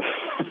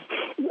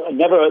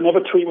never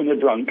tweet when you're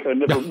drunk, and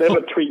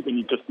never tweet when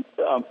you just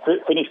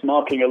finished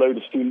marking a load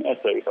of student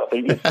essays. I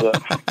think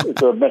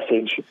it's a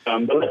message,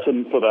 the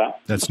lesson for that.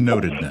 That's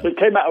noted now. It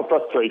came out of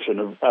frustration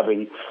of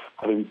having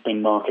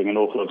been marking an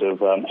awful lot of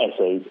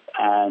essays,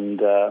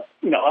 and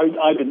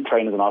I didn't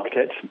train as an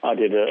architect. I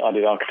did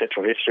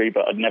architectural history,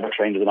 but I'd never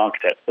trained as an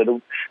architect.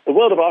 So the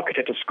world of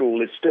architecture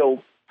school is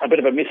still a bit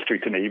of a mystery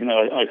to me, even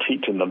though I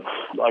teach in them.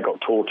 I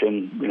got taught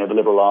in, the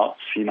liberal arts,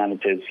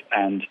 humanities,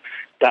 and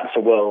that's a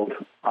world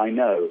I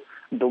know.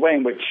 The way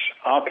in which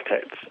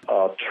architects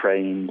are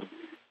trained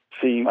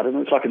I don't know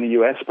what it's like in the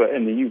US, but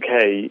in the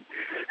UK,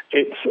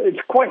 it's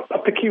quite a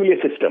peculiar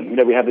system.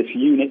 We have this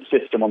unit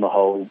system on the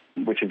whole,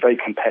 which is very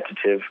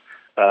competitive,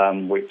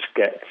 which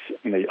gets,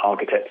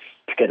 architects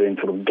together in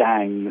sort of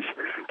gangs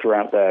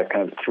throughout their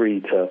kind of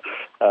 3 to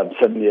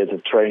 7 years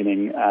of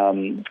training.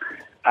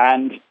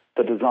 And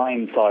the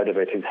design side of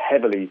it is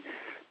heavily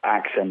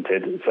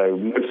accented, so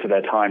most of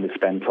their time is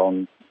spent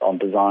on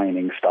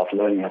designing stuff,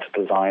 learning how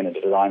to design and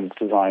to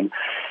design.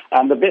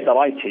 And the bit that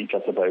I teach,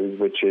 I suppose,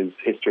 which is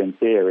history and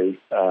theory,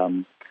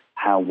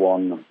 how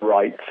one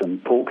writes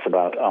and talks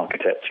about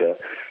architecture,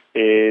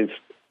 is,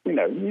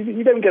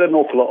 you don't get an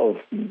awful lot of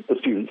the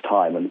students'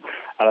 time. And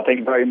I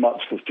think very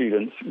much the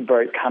students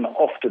can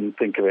often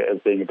think of it as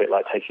being a bit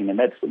like taking a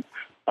medicine.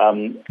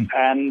 And,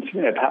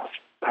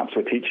 perhaps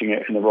we're teaching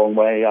it in the wrong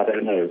way, I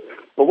don't know.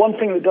 But one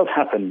thing that does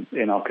happen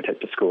in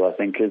architecture school, I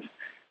think, is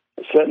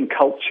certain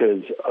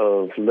cultures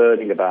of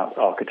learning about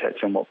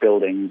architecture and what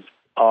buildings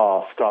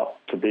are start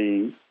to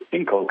be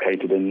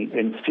inculcated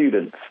in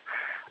students.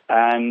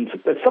 And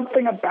there's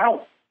something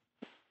about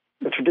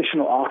the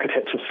traditional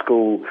architecture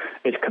school,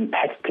 its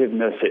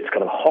competitiveness, its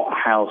kind of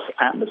hothouse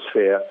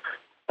atmosphere,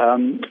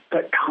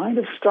 that kind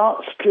of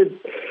starts to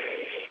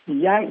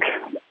yank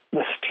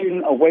the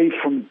student away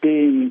from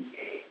being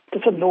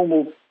just a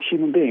normal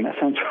human being. That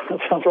sounds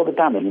rather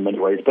damning in many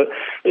ways, but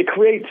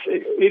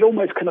it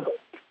almost kind of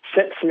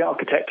sets the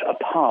architect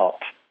apart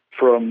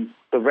from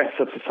the rest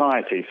of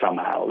society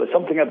somehow. There's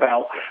something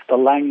about the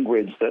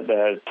language that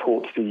they're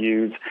taught to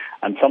use,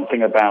 and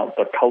something about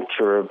the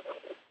culture of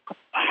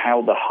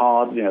how the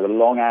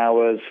long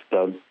hours,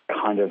 the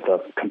kind of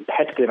the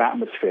competitive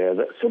atmosphere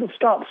that sort of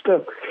starts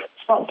to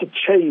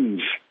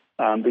change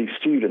these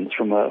students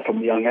from a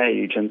young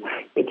age, and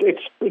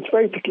it's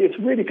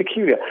really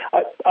peculiar.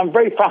 I'm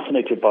very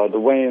fascinated by the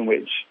way in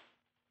which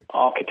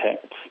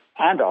architects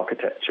and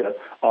architecture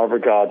are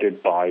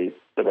regarded by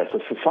the rest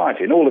of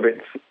society in all of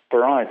its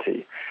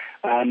variety.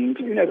 And,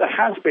 there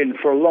has been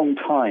for a long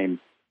time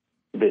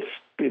this,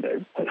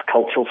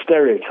 cultural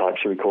stereotype,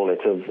 shall we call it,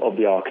 of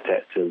the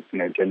architect as,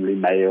 generally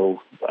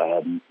male,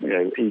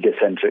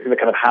 egocentric, the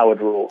kind of Howard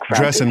Roark.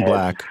 Dress in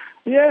black.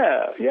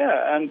 Yeah.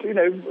 And,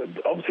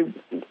 obviously,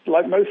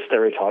 like most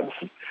stereotypes,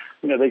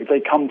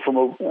 they come from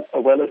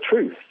a well of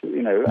truth,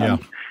 and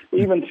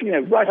even,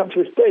 right up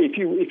to this day, if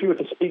you were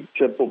to speak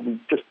to,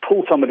 just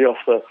pull somebody off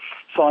the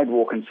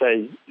sidewalk and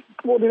say,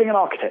 what do you think an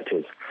architect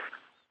is?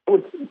 I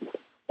would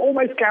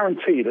almost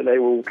guarantee that they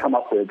will come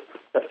up with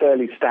a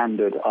fairly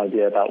standard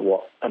idea about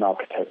what an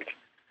architect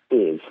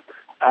is.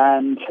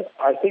 And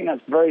I think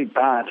that's very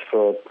bad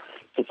for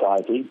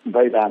society,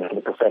 very bad for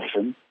the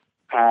profession.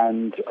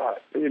 And,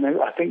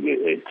 I think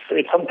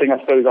it's something, I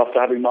suppose, after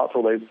having marked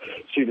all those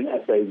student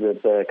essays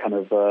with their kind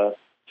of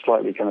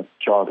slightly kind of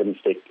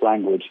jargonistic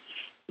language,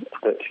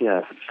 that,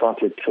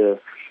 started to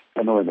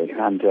annoy me.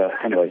 And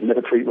anyway,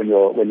 never tweet when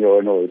you're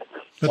annoyed.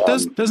 But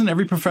doesn't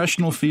every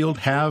professional field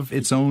have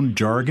its own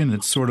jargon?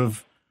 It's sort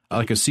of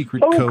like a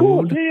secret code. Of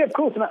course, yeah, of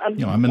course.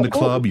 And, I'm in the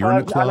club, you're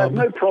in the club. I have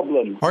no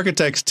problem.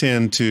 Architects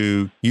tend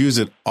to use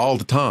it all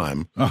the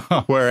time,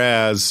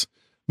 whereas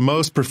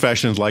most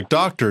professions, like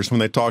doctors, when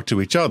they talk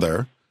to each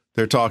other,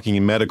 they're talking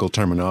in medical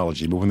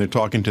terminology. But when they're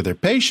talking to their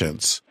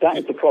patients, that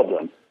is the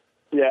problem.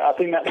 Yeah, I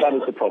think that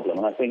is the problem.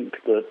 And I think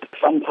that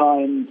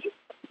sometimes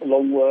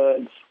long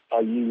words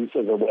are used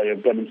as a way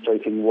of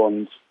demonstrating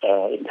one's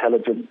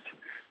intelligence.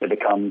 It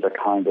becomes a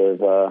kind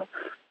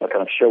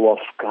of show-off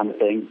kind of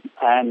thing.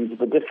 And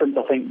the difference,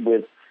 I think,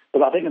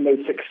 I think the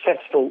most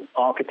successful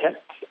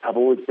architects have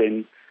always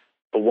been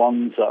the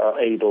ones that are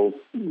able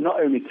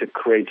not only to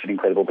create an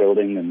incredible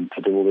building and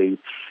to do all the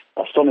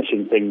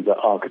astonishing things that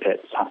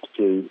architects have to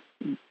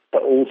do,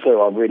 but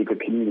also are really good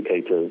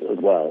communicators as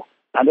well.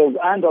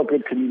 And are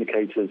good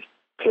communicators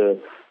to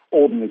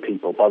ordinary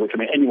people, by which I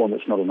mean anyone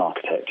that's not an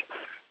architect.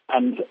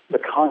 And the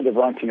kind of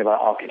writing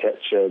about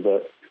architecture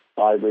that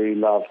I really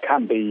love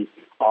can be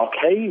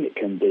arcane, it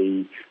can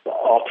be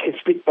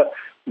artistic, but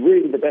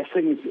really the best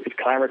thing is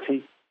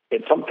clarity.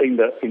 It's something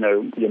that,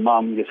 your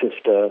mum, your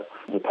sister,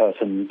 the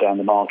person down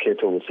the market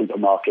or the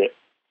supermarket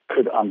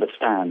could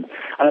understand.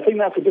 And I think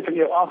that's a different,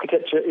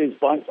 architecture is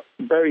by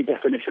very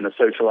definition a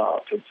social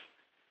art.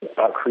 It's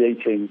about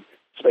creating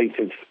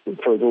spaces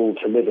for us all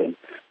to live in.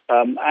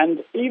 And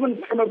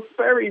even from a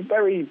very,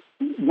 very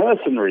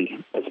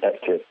mercenary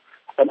perspective,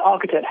 an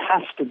architect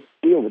has to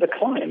deal with a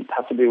client,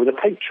 has to deal with a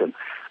patron.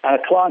 And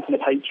a client and a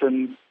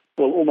patron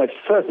will almost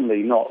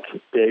certainly not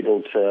be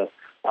able to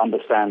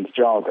understand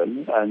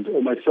jargon, and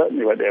almost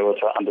certainly won't be able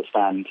to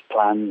understand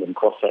plans and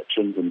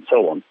cross-sections and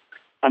so on.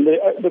 And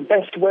the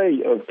best way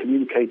of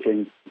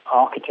communicating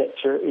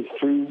architecture is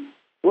through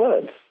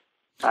words.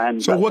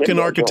 And so what can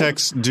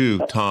architects do,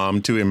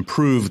 Tom, to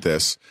improve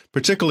this,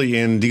 particularly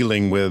in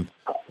dealing with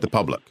the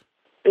public?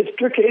 It's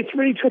tricky. It's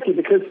really tricky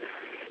because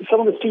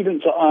some of the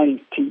students that I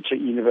teach at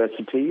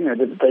university,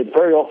 they've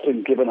very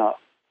often given up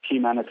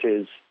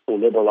humanities or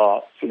liberal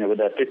arts, when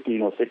they're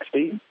 15 or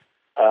 16.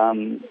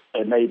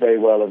 They may very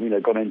well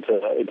have, gone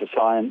into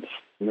science,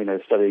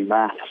 studying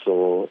maths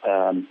or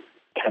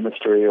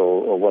chemistry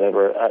or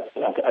whatever at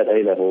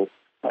A level,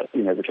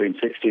 between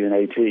 16 and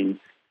 18.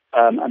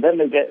 And then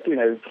they get,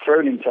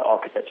 thrown into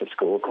architecture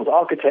school, because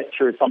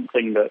architecture is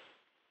something that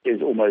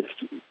is almost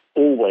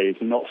always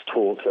not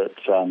taught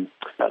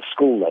at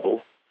school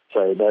level.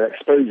 So their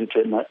exposure to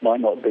it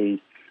might not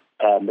be,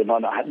 they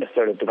might not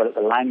necessarily develop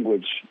the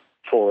language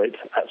for it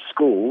at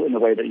school in the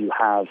way that you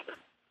have,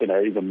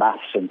 even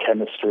maths and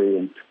chemistry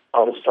and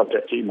other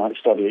subjects that you might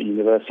study at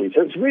university.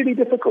 So it's really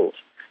difficult.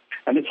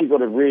 And if you've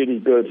got a really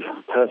good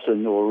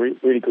person or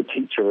really good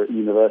teacher at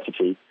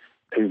university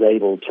who's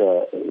able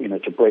to,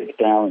 to break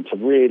down and to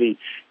really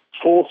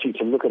force you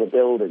to look at a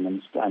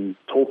building and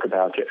talk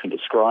about it and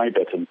describe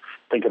it and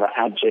think about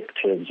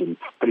adjectives and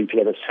putting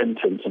together a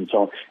sentence and so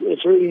on,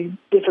 it's really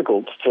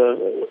difficult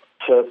to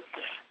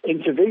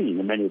intervene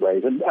in many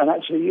ways. And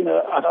actually,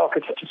 at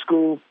architecture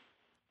school,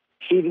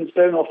 students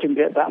don't often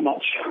get that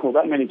much or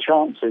that many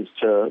chances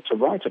to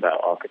write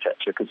about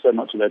architecture, because so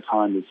much of their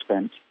time is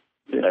spent,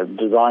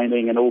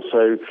 designing and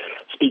also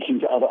speaking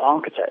to other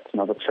architects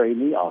and other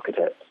trainee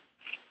architects.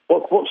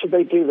 What should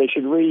they do? They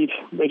should read,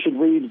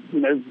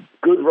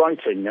 good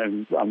writing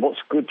and watch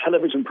good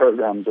television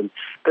programs and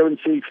go and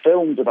see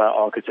films about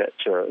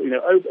architecture.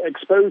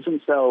 Expose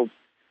themselves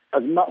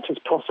as much as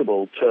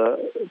possible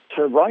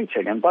to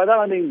writing. And by that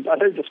I mean, I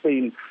don't just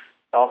mean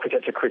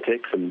architecture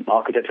critics and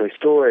architecture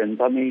historians.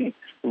 I mean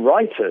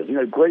writers,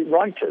 great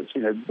writers.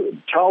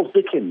 Charles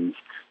Dickens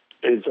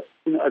is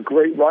a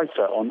great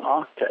writer on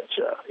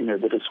architecture.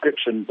 The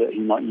descriptions that he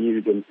might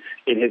use in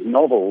his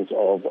novels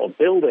of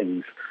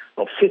buildings,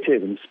 of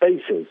cities and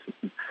spaces.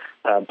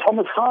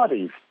 Thomas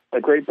Hardy,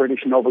 a great British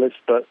novelist,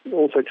 but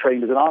also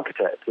trained as an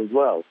architect as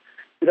well.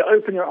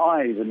 open your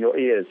eyes and your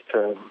ears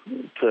to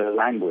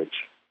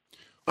language.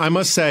 I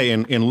must say,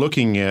 in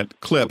looking at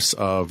clips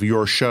of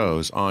your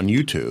shows on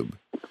YouTube,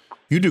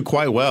 you do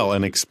quite well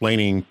in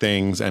explaining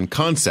things and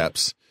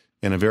concepts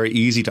in a very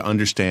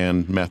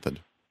easy-to-understand method.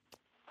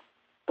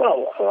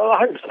 Well,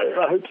 I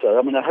hope so.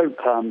 I mean, I hope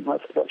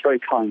that's very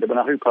kind. I mean,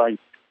 I hope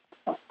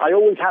I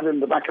always have in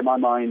the back of my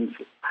mind,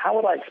 how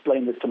would I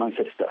explain this to my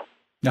sister?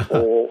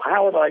 Or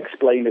how would I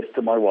explain this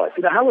to my wife?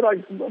 How would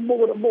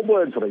what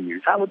words would I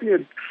use? How would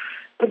you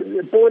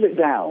boil it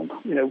down?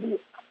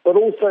 But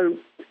also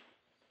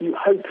you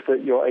hope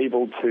that you're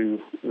able to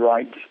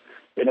write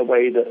in a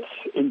way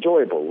that's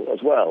enjoyable as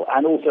well,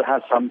 and also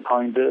has some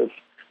kind of,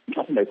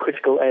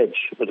 critical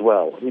edge as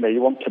well.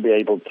 You want to be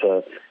able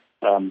to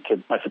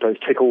I suppose,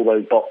 tick all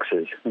those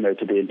boxes,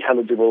 to be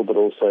intelligible, but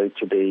also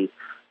to be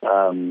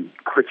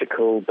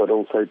critical, but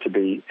also to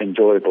be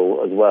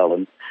enjoyable as well.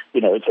 And,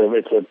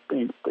 it's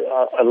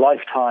a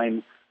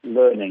lifetime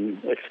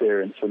learning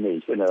experience for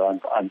me.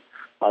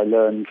 I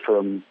learn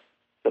from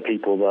the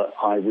people that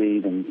I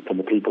read and from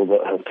the people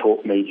that have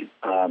taught me,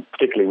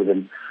 particularly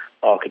within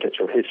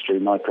architectural history.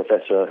 My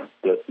professor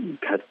that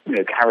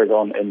carries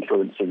on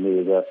influencing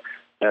me is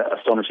an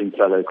astonishing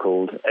fellow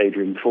called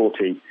Adrian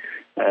Forty,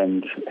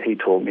 and he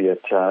taught me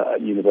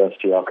at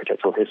University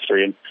Architectural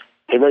History. And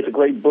he wrote a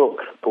great book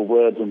called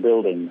Words and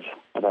Buildings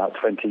about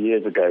 20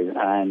 years ago,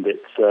 and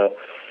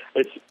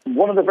it's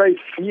one of the very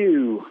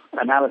few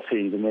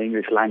analyses in the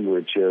English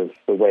language of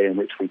the way in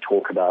which we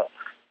talk about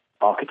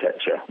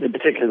architecture, in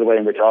particular the way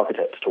in which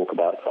architects talk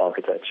about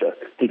architecture.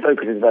 He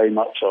focuses very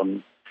much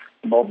on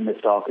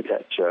modernist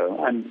architecture,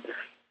 and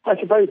I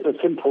suppose the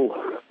simple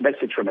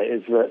message from it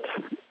is that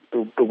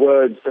the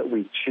words that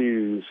we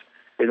choose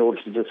in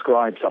order to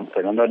describe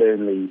something are not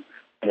only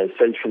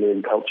socially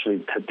and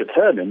culturally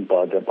determined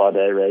by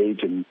their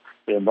age and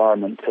the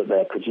environment that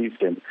they're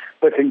produced in,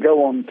 but can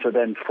go on to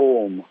then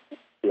form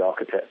the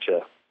architecture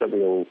that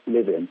we all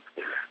live in.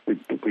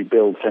 We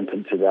build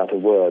sentences out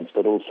of words,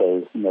 but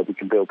also we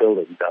can build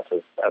buildings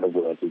out of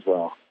words as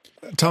well.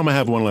 Tom, I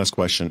have one last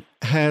question.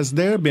 Has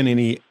there been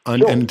any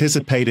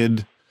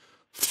unanticipated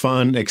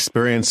fun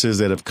experiences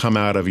that have come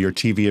out of your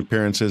TV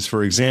appearances?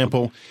 For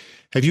example,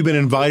 have you been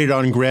invited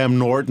on Graham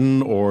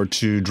Norton or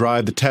to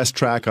drive the test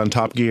track on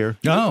Top Gear?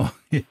 Oh,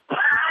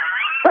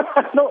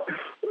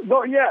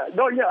 not yet.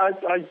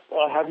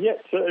 I have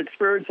yet to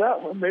experience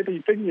that.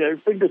 Maybe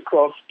fingers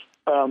crossed.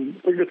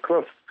 Fingers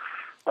crossed.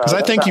 Because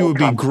I think you would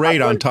be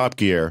great on Top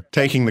Gear,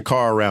 taking the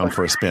car around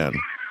for a spin.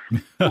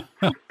 You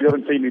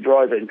haven't seen me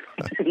driving.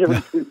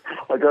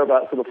 I go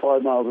about sort of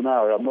 5 miles an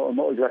hour. I'm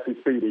not exactly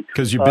speedy.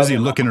 Because you're busy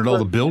looking at all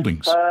the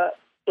buildings.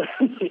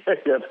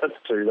 Yeah, that's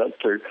true.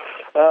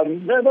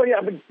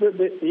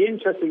 The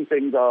interesting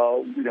things are,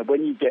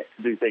 when you get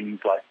to do things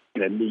like,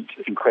 meet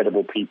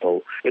incredible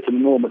people, it's an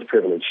enormous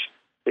privilege,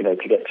 to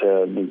get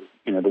to meet,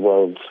 the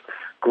world's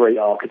great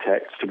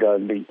architects, to go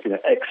and meet,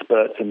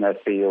 experts in their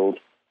field.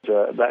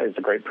 That is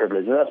a great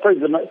privilege. And I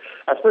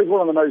suppose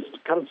one of the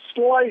most kind of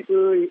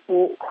slightly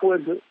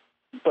awkward,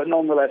 but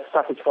nonetheless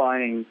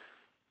satisfying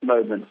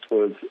moments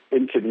was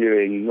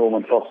interviewing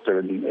Norman Foster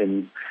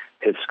in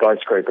his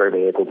skyscraper over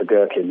here called the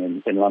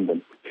Gherkin in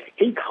London.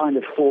 He kind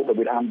of thought that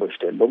we'd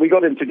ambushed him, but we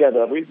got him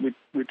together. We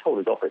told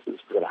his office this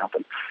was going to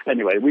happen.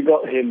 Anyway, we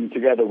got him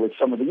together with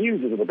some of the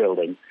users of the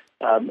building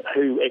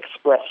who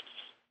expressed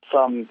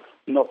some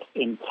not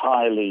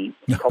entirely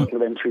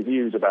complimentary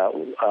views about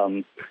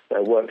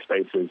their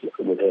workspaces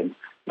with him.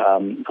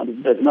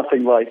 There's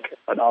nothing like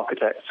an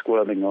architect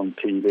squirming on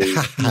TV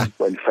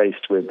when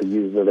faced with the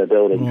users of their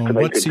building to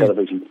make good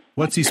television.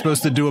 What's he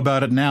supposed to do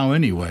about it now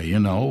anyway? You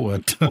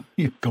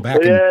go back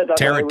and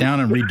tear it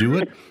down and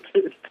redo it?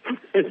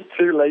 It's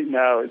too late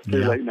now.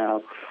 Late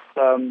now.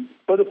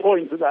 But the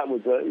point that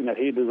was,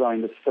 he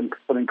designed some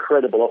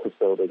incredible office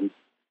buildings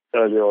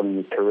earlier on in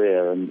his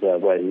career, and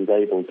where he was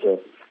able to.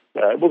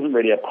 It wasn't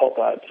really a pop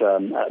at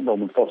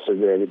Norman Foster,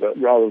 really, but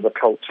rather the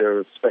culture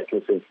of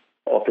speculative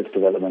office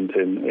development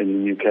in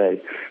the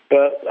UK.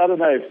 But I don't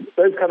know,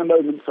 those kind of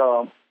moments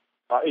are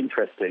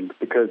interesting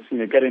because,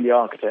 getting the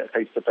architect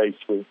face-to-face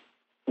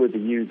with the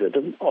user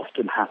doesn't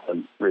often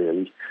happen,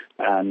 really.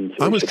 And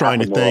I was trying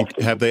to think,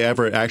 have they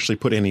ever actually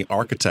put any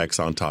architects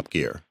on Top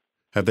Gear?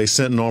 Have they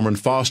sent Norman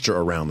Foster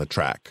around the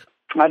track?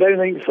 I don't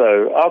think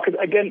so.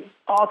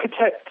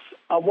 Architects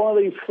are one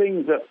of these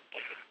things that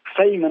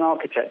fame and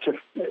architecture,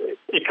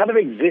 it kind of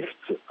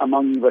exists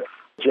among the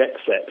jet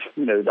set,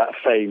 that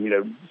fame,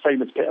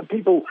 famous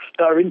people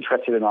that are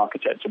interested in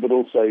architecture, but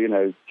also,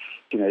 your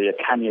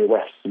Kanye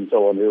West and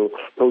so on,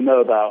 who'll know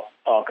about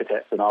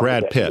architects and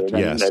architecture. Brad Pitt,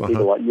 yes.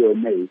 People like you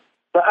and me.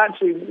 But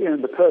actually,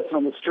 the person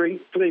on the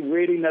street, do they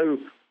really know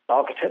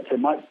architects? They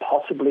might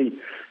possibly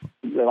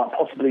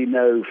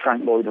know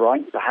Frank Lloyd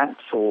Wright,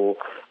 perhaps, or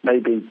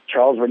maybe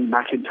Charles Rennie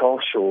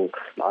Mackintosh, or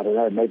I don't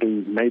know,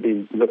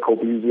 maybe Le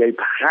Corbusier,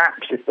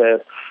 perhaps, if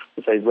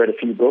they've read a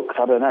few books.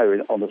 I don't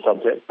know on the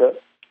subject,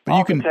 but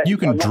you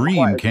can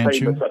dream, can't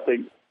you? I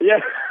think, yeah,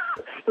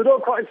 they're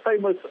not quite as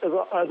famous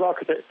as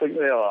architects think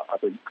they are. I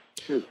think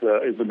is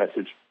the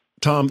message.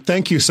 Tom,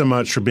 thank you so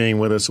much for being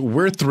with us.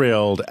 We're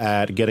thrilled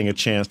at getting a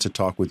chance to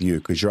talk with you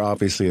because you're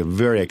obviously a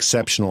very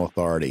exceptional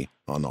authority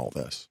on all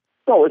this.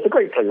 Oh, it's a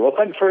great pleasure. Well,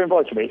 thanks for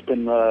inviting me. It's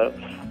been, nothing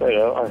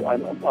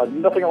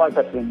I like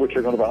better than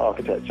butchering on about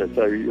architecture,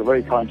 so you're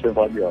very kind to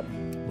invite me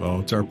on. Well,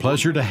 it's our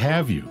pleasure to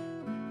have you.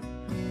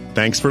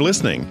 Thanks for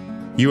listening.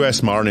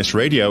 US Modernist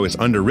Radio is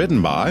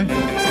underwritten by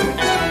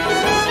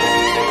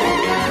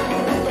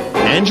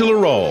Angela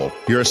Roll,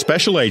 you're a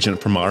special agent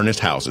for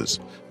Modernist Houses.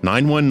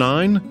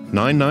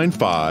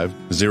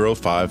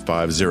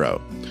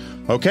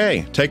 919-995-0550.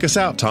 Okay, take us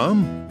out,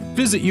 Tom.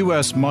 Visit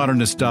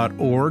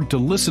usmodernist.org to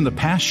listen to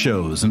past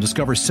shows and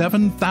discover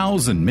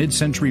 7,000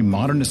 mid-century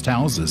modernist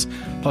houses,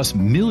 plus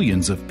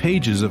millions of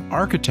pages of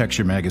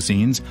architecture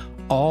magazines,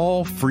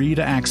 all free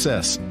to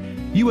access.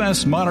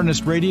 US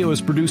Modernist Radio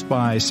is produced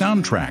by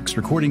Soundtracks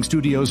Recording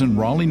Studios in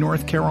Raleigh,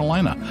 North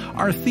Carolina.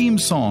 Our theme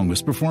song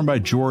was performed by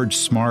George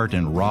Smart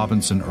and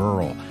Robinson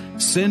Earl.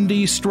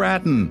 Cindy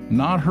Stratton,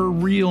 not her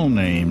real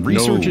name,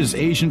 researches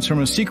agents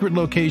from a secret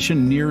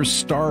location near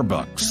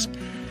Starbucks.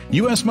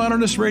 US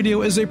Modernist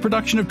Radio is a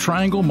production of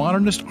Triangle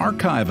Modernist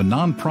Archive, a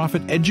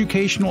nonprofit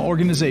educational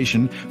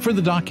organization for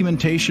the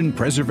documentation,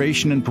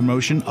 preservation, and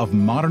promotion of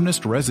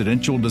modernist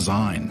residential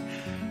design.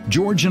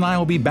 George and I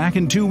will be back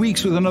in 2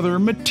 weeks with another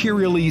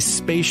materially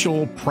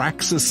spatial,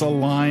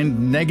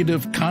 praxis-aligned,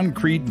 negative,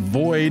 concrete,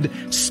 void,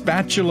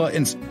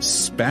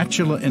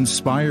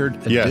 spatula-inspired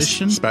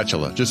edition? Yes,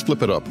 spatula. Just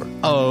flip it up.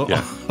 Oh,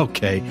 yeah.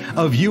 Okay.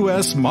 Of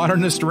US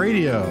Modernist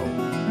Radio.